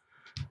 surrender.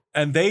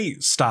 and they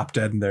stop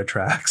dead in their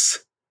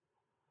tracks,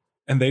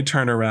 and they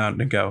turn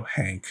around and go,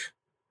 "Hank,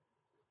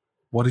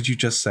 what did you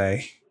just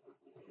say?"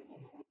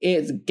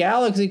 It's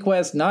Galaxy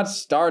Quest, not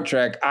Star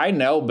Trek. I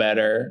know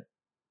better.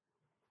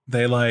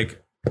 They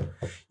like,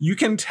 you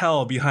can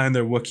tell behind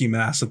their Wookiee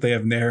masks that they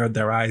have narrowed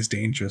their eyes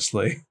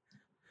dangerously.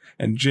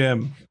 And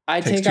Jim I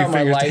takes take 2 out my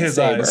fingers to his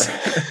eyes,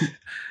 lightsaber.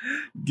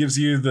 gives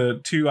you the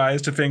 2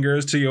 eyes to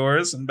fingers to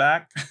yours and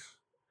back,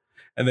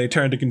 And they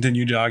turn to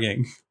continue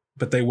jogging.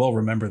 But they will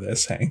remember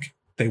this, Hank.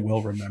 They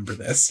will remember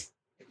this.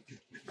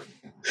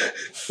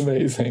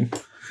 Amazing.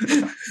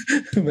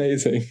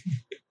 Amazing.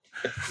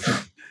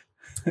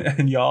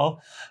 And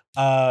y'all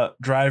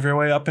drive your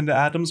way up into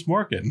Adams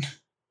Morgan.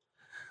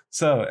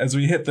 So as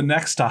we hit the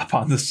next stop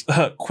on this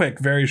quick,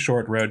 very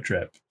short road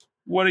trip,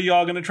 what are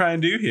y'all going to try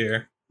and do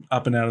here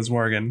up in Adams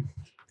Morgan?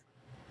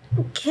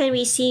 Can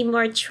we see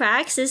more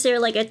tracks? Is there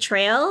like a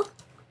trail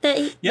that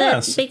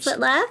Bigfoot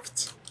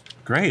left?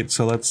 Great.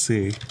 So let's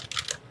see.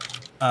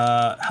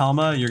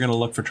 Helma, you're going to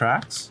look for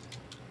tracks?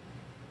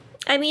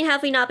 I mean,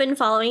 have we not been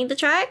following the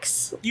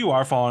tracks? You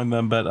are following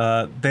them,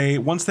 but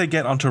once they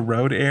get onto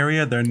road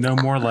area, they're no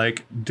more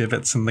like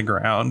divots in the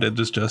ground. It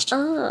is just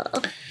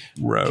road.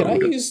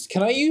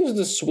 Can I use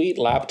the sweet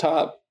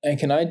laptop and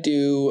can I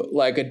do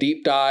like a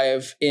deep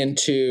dive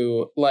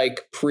into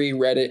like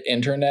pre-Reddit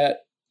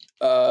internet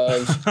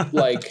of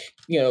like,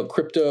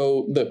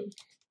 crypto, the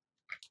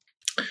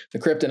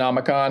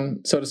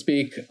Cryptonomicon, so to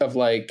speak, of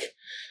like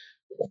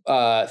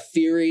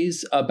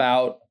theories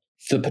about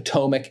the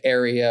Potomac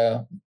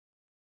area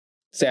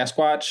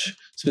Sasquatch,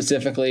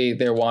 specifically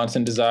their wants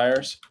and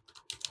desires.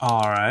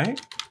 All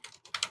right.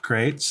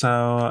 Great.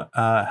 So,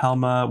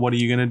 Helma, what are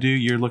you going to do?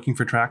 You're looking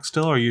for tracks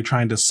still, or are you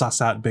trying to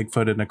suss out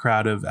Bigfoot in a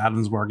crowd of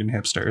Adams Morgan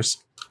hipsters?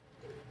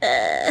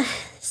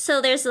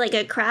 So there's like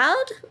a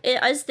crowd?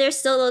 Is there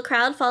still a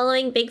crowd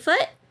following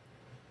Bigfoot?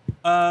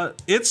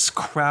 It's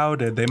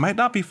crowded. They might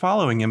not be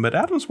following him, but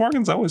Adams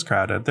Morgan's always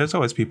crowded. There's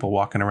always people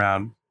walking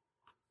around.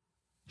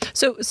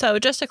 So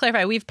just to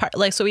clarify, we've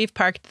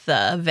parked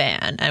the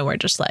van and we're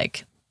just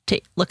like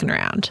looking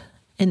around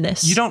in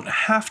this. You don't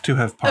have to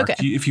have parked.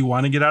 Okay. If you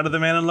want to get out of the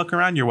van and look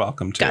around, you're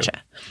welcome to.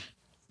 Gotcha.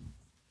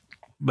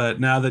 But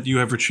now that you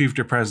have retrieved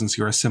your presence,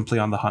 you are simply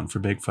on the hunt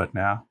for Bigfoot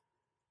now.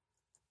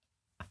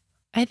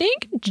 I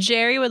think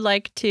Jerry would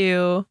like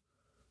to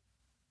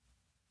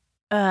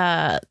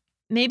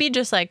maybe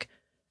just like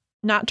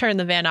not turn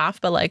the van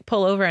off, but like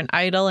pull over and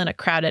idle in a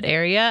crowded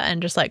area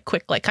and just like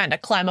quick, like kind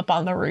of climb up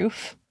on the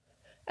roof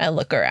and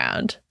look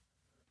around,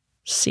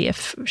 see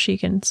if she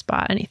can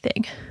spot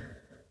anything.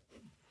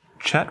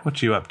 Chet,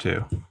 what you up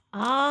to?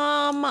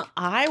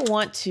 I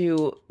want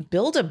to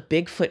build a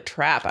Bigfoot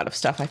trap out of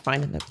stuff I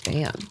find in the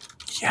van.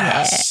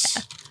 Yes.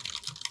 Yeah.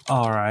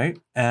 All right.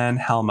 And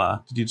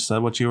Helma, did you decide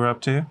what you were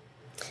up to?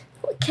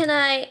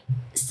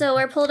 So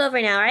we're pulled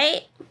over now,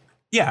 right?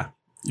 Yeah.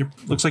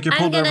 Looks like you're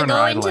pulled over and I'm gonna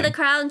go idling. into the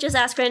crowd and just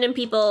ask random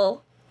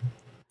people,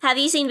 have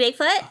you seen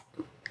Bigfoot?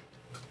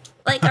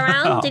 Like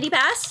around? Did he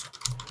pass?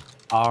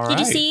 All right. Did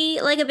you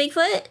see like a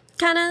Bigfoot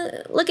kind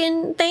of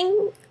looking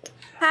thing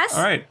pass?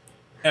 All right.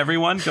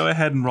 Everyone, go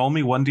ahead and roll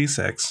me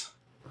 1d6.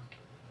 All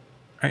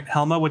right.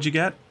 Helma, what'd you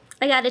get?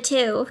 I got a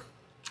 2.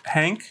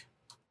 Hank?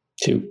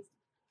 2.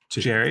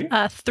 Jerry?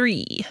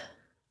 3.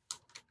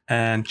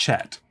 And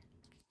Chet?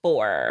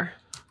 4.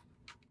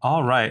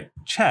 All right.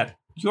 Chet,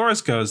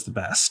 yours goes the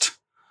best.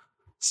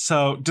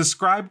 So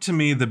describe to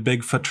me the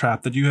Bigfoot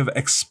trap that you have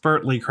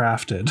expertly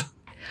crafted.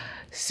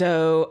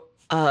 So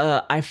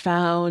I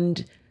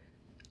found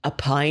a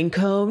pine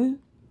cone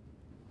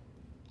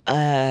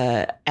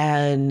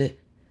and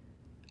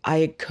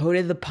I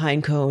coated the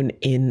pine cone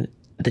in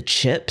the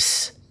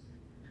chips,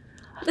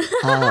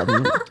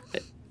 to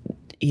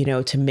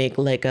make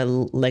like a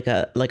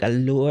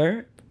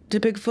lure to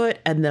Bigfoot.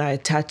 And then I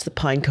attached the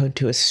pine cone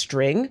to a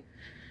string.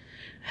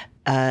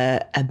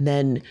 And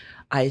then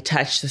I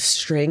attached the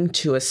string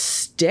to a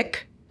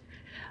stick.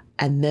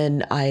 And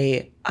then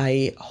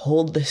I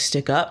hold the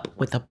stick up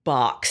with a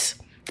box,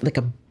 like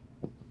a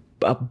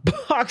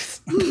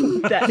box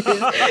that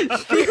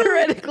is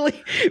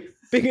theoretically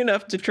big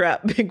enough to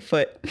trap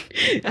Bigfoot.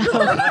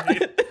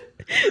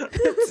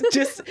 It's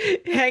just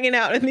hanging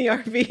out in the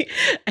RV.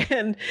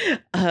 And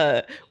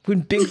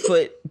when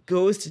Bigfoot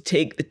goes to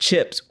take the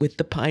chips with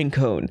the pine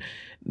cone,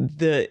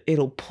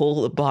 it'll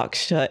pull the box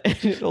shut and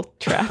it'll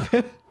trap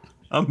him.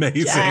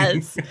 Amazing.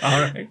 Yes.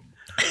 All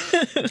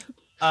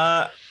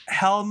right.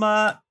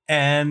 Helma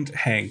and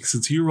Hank,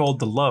 since you rolled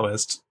the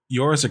lowest,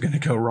 yours are going to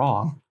go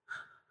wrong.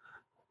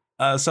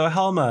 So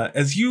Helma,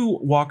 as you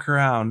walk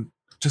around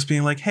just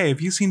being like, hey,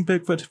 have you seen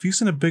Bigfoot? Have you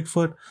seen a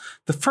Bigfoot?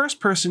 The first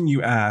person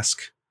you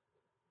ask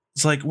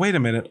is like, wait a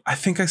minute, I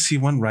think I see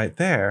one right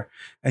there.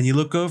 And you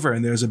look over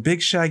and there's a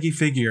big shaggy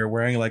figure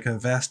wearing like a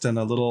vest and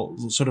a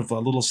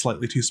little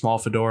slightly too small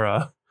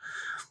fedora.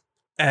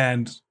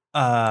 And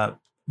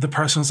the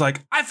person's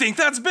like, I think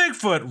that's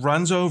Bigfoot,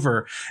 runs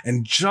over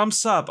and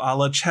jumps up a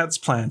la Chet's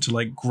plan to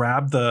like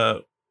grab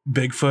the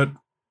Bigfoot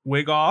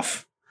wig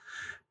off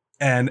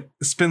and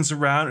spins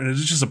around, and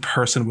it's just a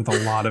person with a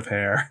lot of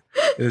hair.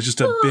 It's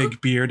just a big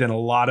beard and a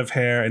lot of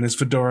hair, and his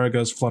fedora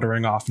goes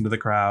fluttering off into the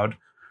crowd.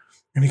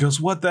 And he goes,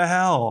 what the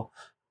hell?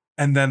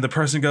 And then the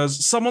person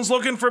goes, someone's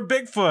looking for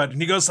Bigfoot. And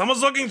he goes,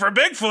 someone's looking for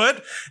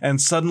Bigfoot. And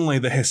suddenly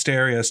the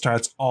hysteria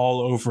starts all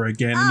over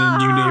again in a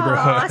new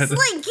neighborhood.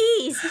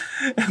 Slinkies!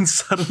 And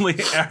suddenly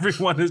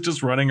everyone is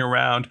just running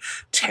around,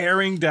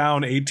 tearing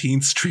down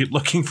 18th Street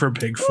looking for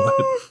Bigfoot.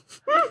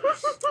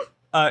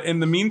 In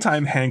the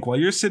meantime, Hank, while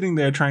you're sitting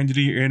there trying to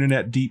do your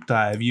internet deep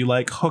dive, you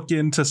like hook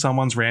into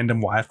someone's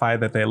random Wi-Fi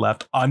that they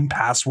left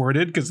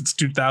unpassworded because it's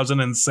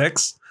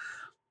 2006.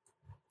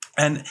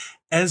 And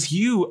as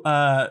you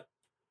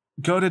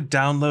go to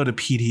download a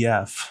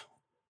PDF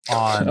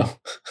on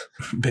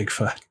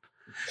Bigfoot,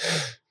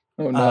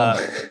 Oh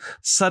no.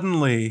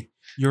 suddenly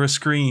your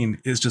screen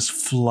is just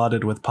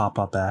flooded with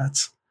pop-up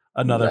ads.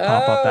 Another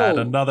pop-up ad,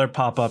 another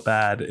pop-up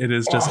ad. It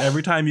is just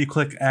every time you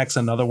click X,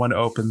 another one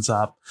opens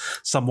up.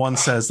 Someone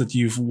says that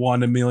you've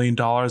won $1 million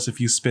if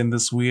you spin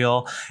this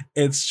wheel.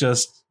 It's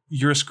just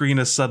your screen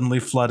is suddenly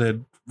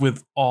flooded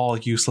with all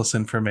useless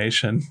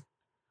information.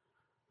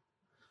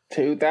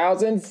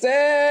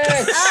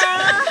 2006.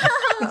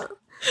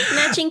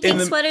 Matching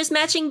pink sweaters,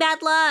 matching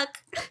bad luck.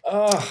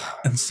 Oh,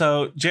 And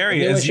so,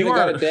 Jerry, I as should you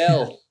have are, got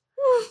Adele.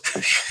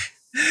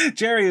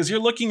 Jerry, as you're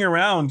looking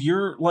around,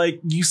 you're like,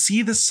 you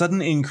see this sudden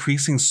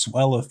increasing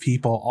swell of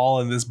people all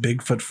in this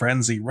Bigfoot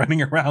frenzy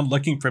running around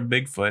looking for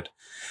Bigfoot.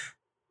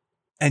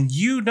 And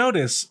you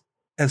notice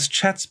as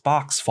Chet's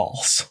box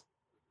falls.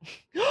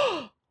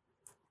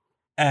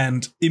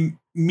 And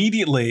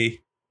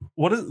immediately,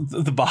 what is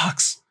the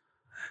box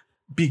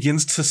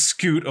begins to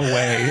scoot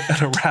away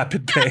at a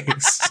rapid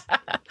pace.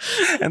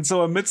 And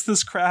so amidst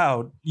this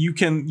crowd, you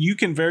can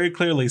very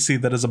clearly see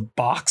that as a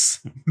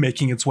box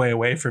making its way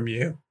away from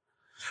you,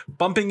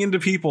 bumping into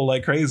people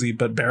like crazy,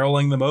 but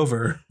barreling them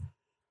over.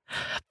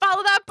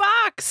 Follow that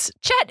box.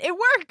 Chet, it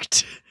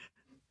worked.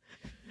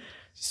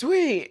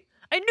 Sweet.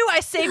 I knew I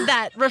saved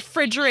that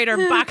refrigerator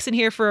box in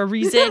here for a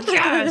reason.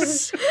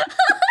 Yes.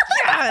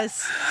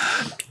 Yes.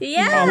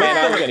 Yeah. Oh man,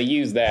 I was gonna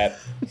use that.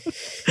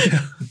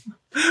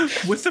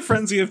 With the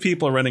frenzy of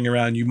people running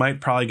around, you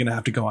might probably gonna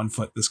have to go on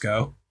foot this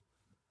go.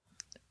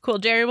 Cool.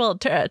 Jerry will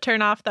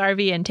turn off the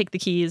RV and take the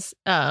keys.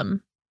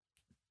 And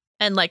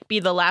like be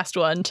the last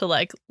one to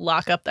like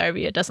lock up the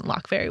RV. It doesn't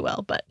lock very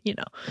well, but you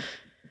know.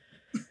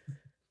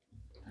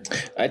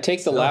 I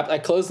take the I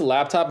close the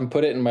laptop and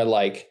put it in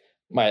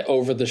my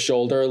over the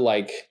shoulder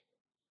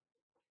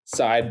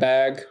side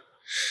bag.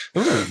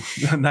 Ooh,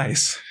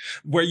 nice.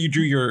 Where you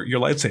drew your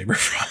lightsaber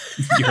from.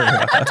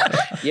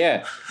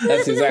 Yeah,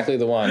 that's exactly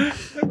the one.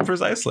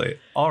 Precisely.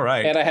 All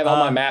right. And I have all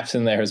my maps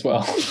in there as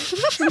well.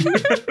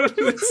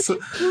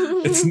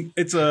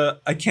 it's a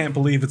I can't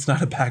believe it's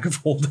not a bag of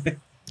holding.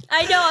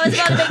 I know, I was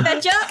about to make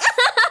that joke.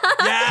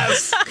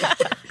 Yes.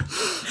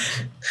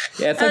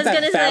 Yeah, it's I like was that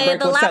gonna fabric. say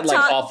the What's that like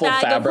laptop awful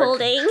bag fabric? of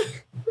holding.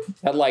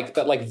 That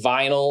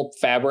vinyl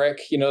fabric,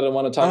 you know what I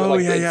want to talk about?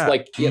 Like yeah, it's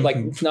yeah. like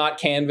it's not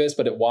canvas,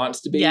 but it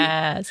wants to be.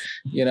 Yes.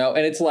 You know,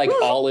 and it's like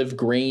olive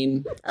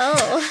green.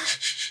 Oh.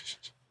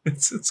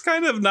 It's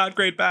kind of not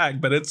great bag,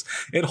 but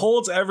it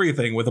holds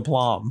everything with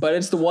aplomb. But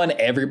it's the one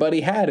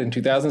everybody had in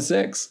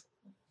 2006.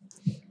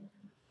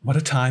 What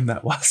a time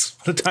that was.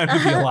 What a time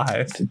to be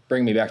alive. To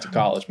bring me back to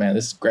college, man.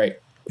 This is great.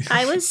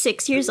 I was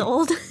 6 years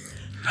old.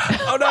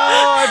 Oh no,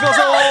 I feel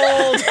so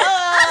old.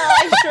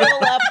 I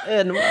shrivel up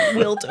and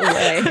wilt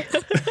away.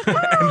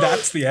 And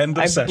that's the end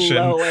of I session.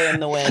 blow away in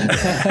the wind.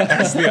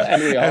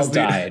 And we all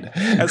died.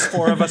 As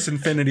four of us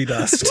infinity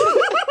dust.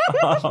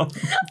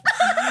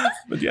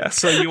 But yeah,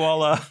 so you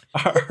all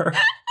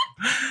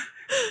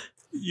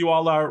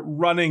are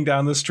running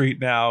down the street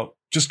now,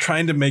 just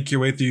trying to make your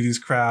way through these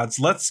crowds.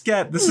 This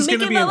is going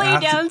to be Making my an way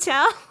after-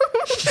 downtown.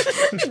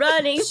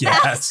 Running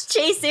fast,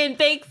 chasing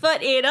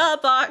Bigfoot in a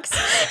box.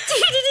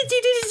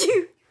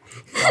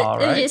 All I'm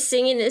right. just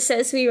singing this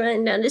as we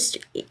run down the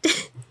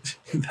street.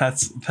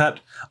 That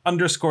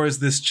underscores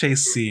this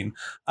chase scene.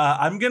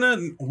 I'm gonna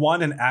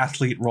want an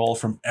athlete roll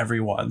from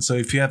everyone. So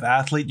if you have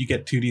athlete, you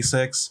get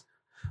 2d6.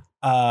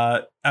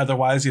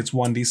 Otherwise, it's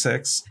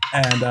 1d6.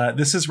 And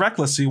this is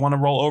reckless, so you want to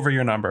roll over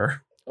your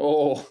number.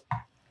 Oh,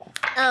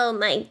 Oh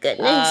my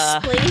goodness.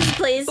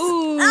 Please.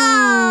 Ooh.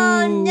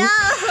 Oh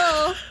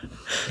no.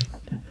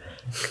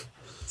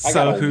 I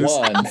got a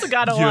 1. I also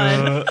got a 1.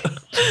 Yeah.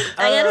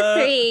 I got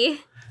a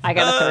 3. I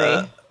got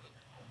a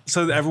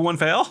So everyone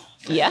fail?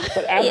 3. Yeah.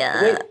 but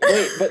Yeah.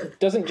 wait, but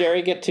doesn't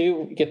Jerry get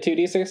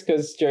 2d6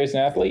 because Jerry's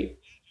an athlete?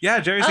 Yeah,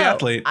 Jerry's the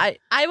athlete. I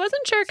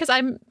wasn't sure because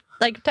I'm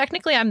like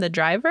technically I'm the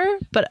driver,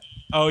 but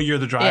Oh, you're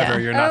the driver.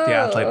 Yeah. You're not the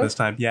Oh. athlete this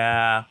time.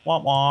 Yeah.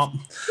 Womp womp.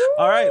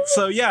 All right.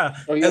 So yeah,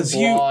 Oh, you're as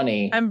you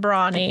brawny. I'm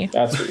brawny.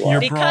 That's what you You're are.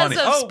 Because brawny.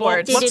 of Oh, well,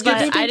 sports, let's but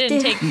give- I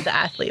didn't take the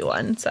athlete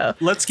one. So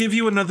let's give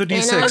you another And I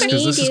d6 because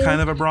this is need kind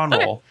you. of a brawn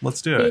roll.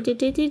 Let's do it.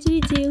 And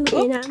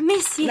I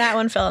miss you. that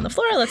one fell on the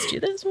floor. Let's do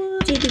this one.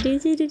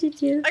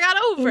 I I got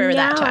over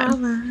that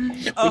time.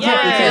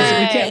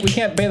 Okay. We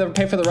can't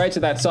pay for the rights to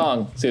that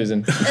song,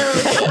 Susan.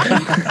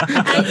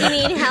 You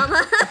mean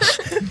Helma?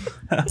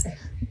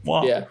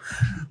 Well, Yeah.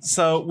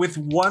 so with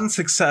one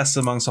success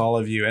amongst all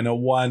of you and a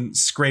one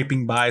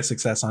scraping by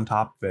success on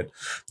top of it,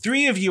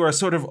 3 of you are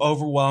sort of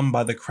overwhelmed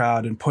by the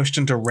crowd and pushed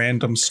into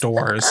random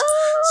stores.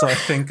 So I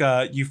think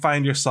you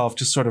find yourself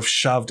just sort of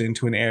shoved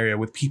into an area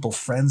with people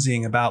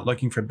frenzying about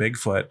looking for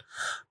Bigfoot.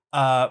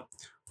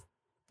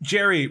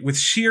 Jerry, with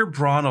sheer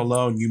brawn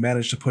alone, you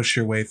managed to push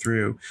your way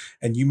through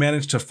and you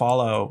managed to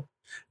follow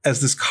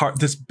as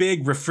this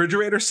big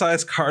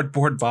refrigerator-sized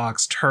cardboard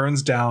box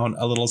turns down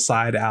a little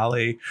side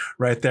alley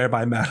right there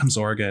by Madam's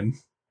organ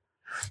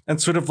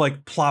and sort of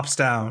like plops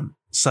down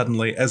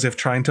suddenly as if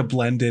trying to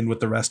blend in with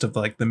the rest of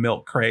like the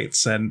milk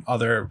crates and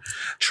other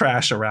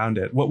trash around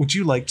it. What would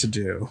you like to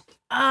do?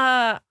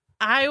 I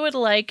would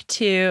like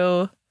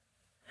to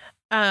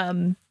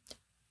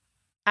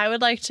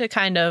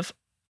kind of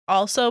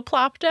also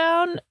plop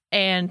down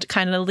and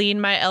kind of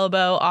lean my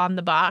elbow on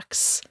the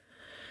box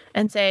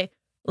and say,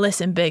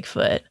 listen,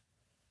 Bigfoot,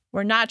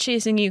 we're not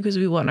chasing you because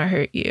we want to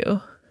hurt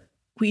you.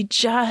 Me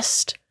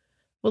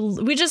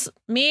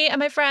and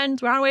my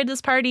friends, we're on our way to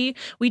this party.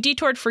 We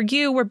detoured for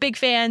you. We're big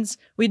fans.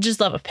 We just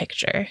love a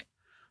picture.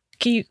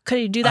 Could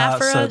you do that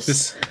for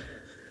us?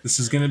 This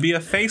is going to be a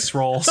face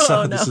roll,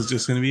 so This is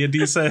just going to be a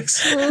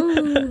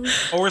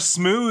D6. Or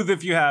smooth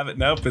if you have it.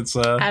 Nope, it's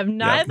I have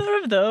neither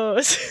of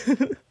those.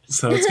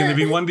 So it's going to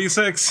be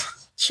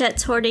 1D6.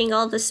 Chet's hoarding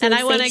all the smooth And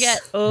I want to face.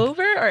 get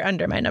over or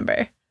under my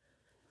number.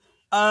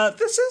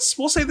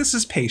 We'll say this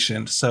is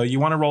patient, so you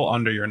want to roll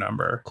under your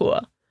number.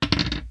 Cool.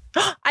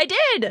 I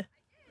did!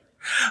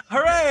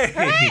 Hooray!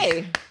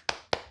 Hey!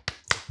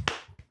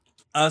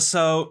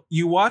 So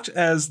you watch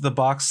as the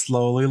box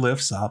slowly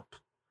lifts up,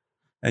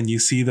 and you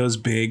see those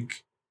big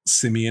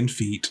simian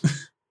feet,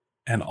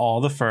 and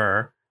all the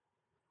fur,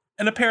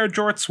 and a pair of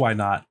jorts. Why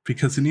not?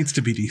 Because it needs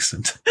to be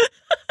decent.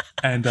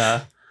 And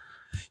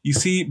you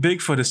see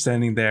Bigfoot is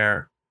standing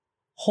there,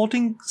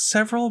 holding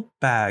several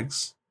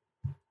bags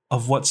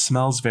of what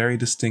smells very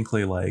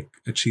distinctly like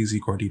a cheesy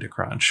gordita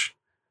crunch,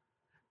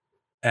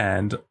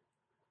 and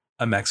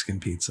a Mexican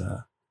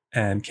pizza,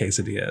 and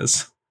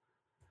quesadillas.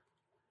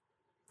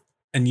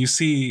 And you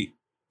see,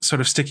 sort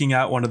of sticking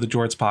out one of the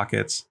jorts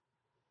pockets,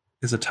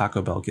 is a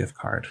Taco Bell gift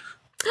card.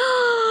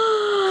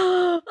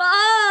 Oh!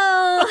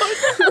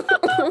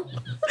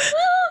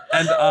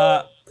 And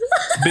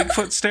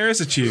Bigfoot stares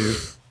at you,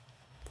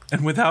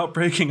 and without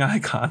breaking eye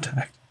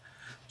contact,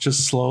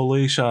 just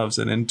slowly shoves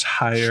an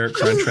entire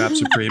Crunchwrap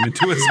Supreme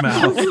into his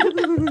mouth.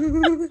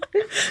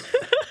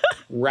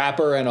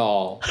 Wrapper and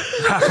all.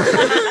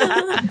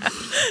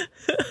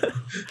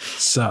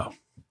 So,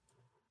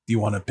 you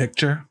want a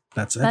picture?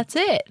 That's it? That's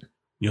it.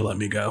 You'll let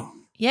me go?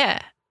 Yeah.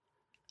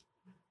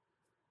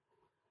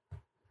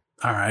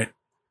 All right.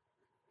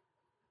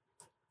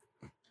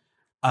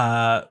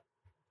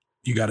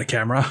 You got a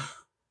camera?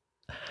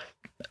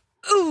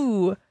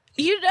 Ooh,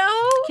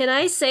 Can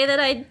I say that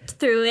I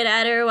threw it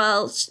at her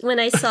when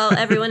I saw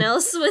everyone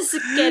else was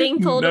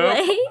getting pulled Nope.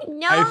 away?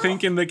 No. I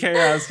think in the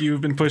chaos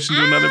you've been pushed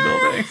into another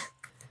building.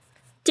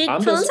 Did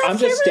I'm phones have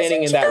just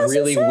standing in cameras that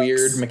really 2006?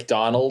 weird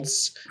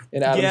McDonald's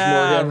in Adams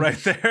Yeah, Morgan. right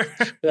there.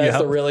 That's Yep.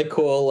 the really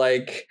cool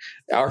like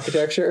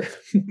architecture.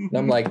 And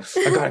I'm like,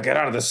 I gotta get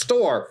out of the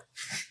store.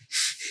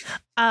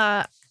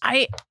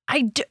 I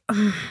do.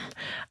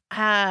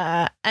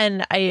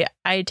 And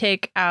I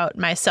take out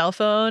my cell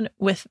phone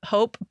with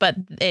hope, but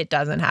it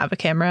doesn't have a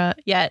camera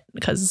yet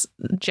because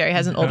Jerry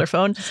has an older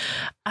phone.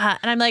 And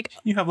I'm like,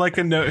 You have like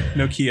a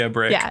Nokia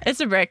brick. yeah,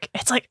 it's a brick.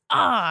 It's like,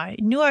 I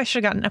knew I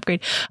should have gotten an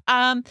upgrade.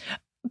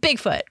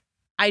 Bigfoot.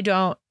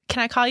 Can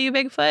I call you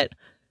Bigfoot?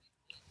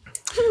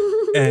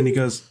 And he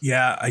goes,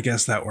 yeah, I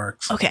guess that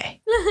works.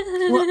 Okay.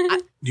 Well,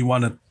 You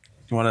want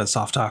a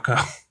soft taco?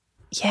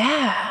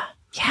 yeah.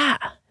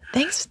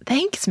 Thanks,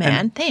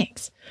 man.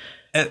 Thanks.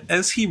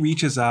 As he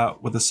reaches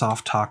out with a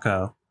soft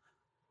taco,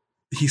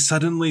 he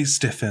suddenly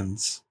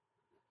stiffens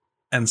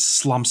and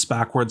slumps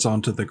backwards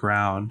onto the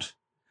ground.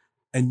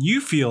 And you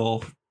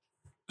feel,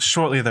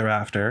 shortly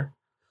thereafter,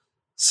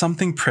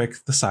 something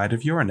prick the side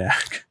of your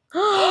neck.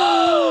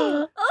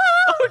 Oh,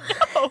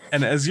 No.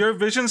 And as your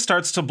vision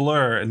starts to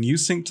blur and you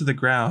sink to the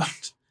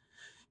ground,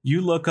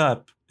 you look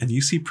up and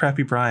you see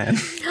Preppy Brian,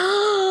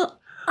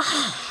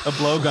 a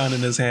blowgun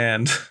in his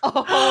hand, and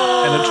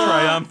a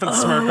triumphant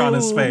smirk on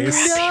his face.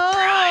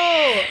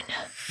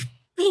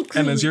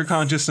 And as your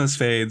consciousness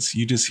fades,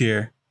 you just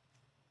hear,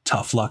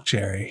 tough luck,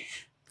 Jerry.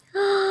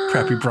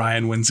 Preppy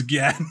Brian wins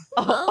again.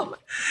 Oh,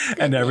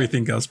 And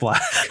everything goes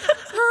black.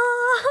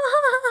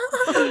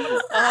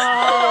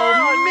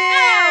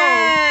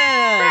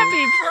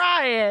 Preppy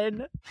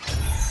Brian.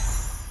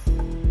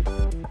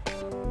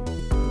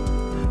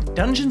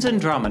 Dungeons &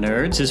 Drama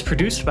Nerds is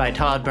produced by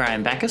Todd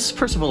Brian Backus,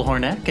 Percival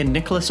Hornack, and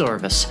Nicholas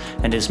Orvis,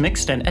 and is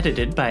mixed and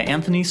edited by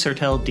Anthony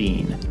Sertel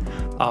Dean.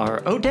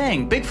 Our Oh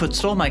Dang, Bigfoot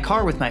Stole My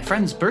Car with My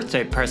Friend's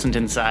Birthday Present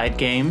Inside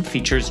game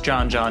features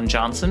John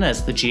Johnson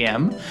as the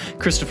GM,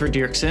 Christopher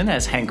Dirksen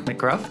as Hank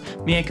McGruff,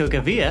 Mieko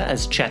Gavia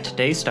as Chet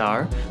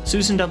Daystar,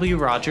 Susan W.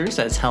 Rogers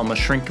as Helma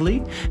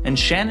Shrinkley, and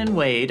Shannon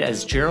Wade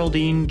as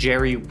Geraldine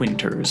Jerry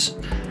Winters.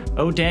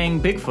 Oh Dang,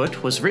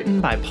 Bigfoot was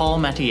written by Paul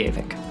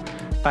Matievic.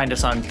 Find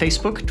us on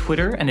Facebook,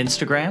 Twitter, and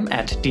Instagram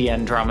at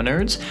DN Drama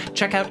Nerds.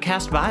 Check out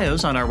cast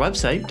bios on our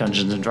website,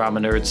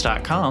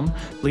 dungeonsanddramanerds.com.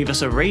 Leave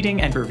us a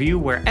rating and review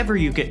wherever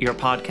you get your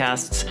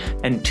podcasts,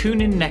 and tune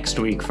in next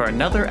week for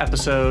another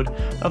episode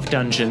of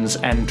Dungeons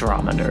and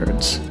Drama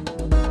Nerds.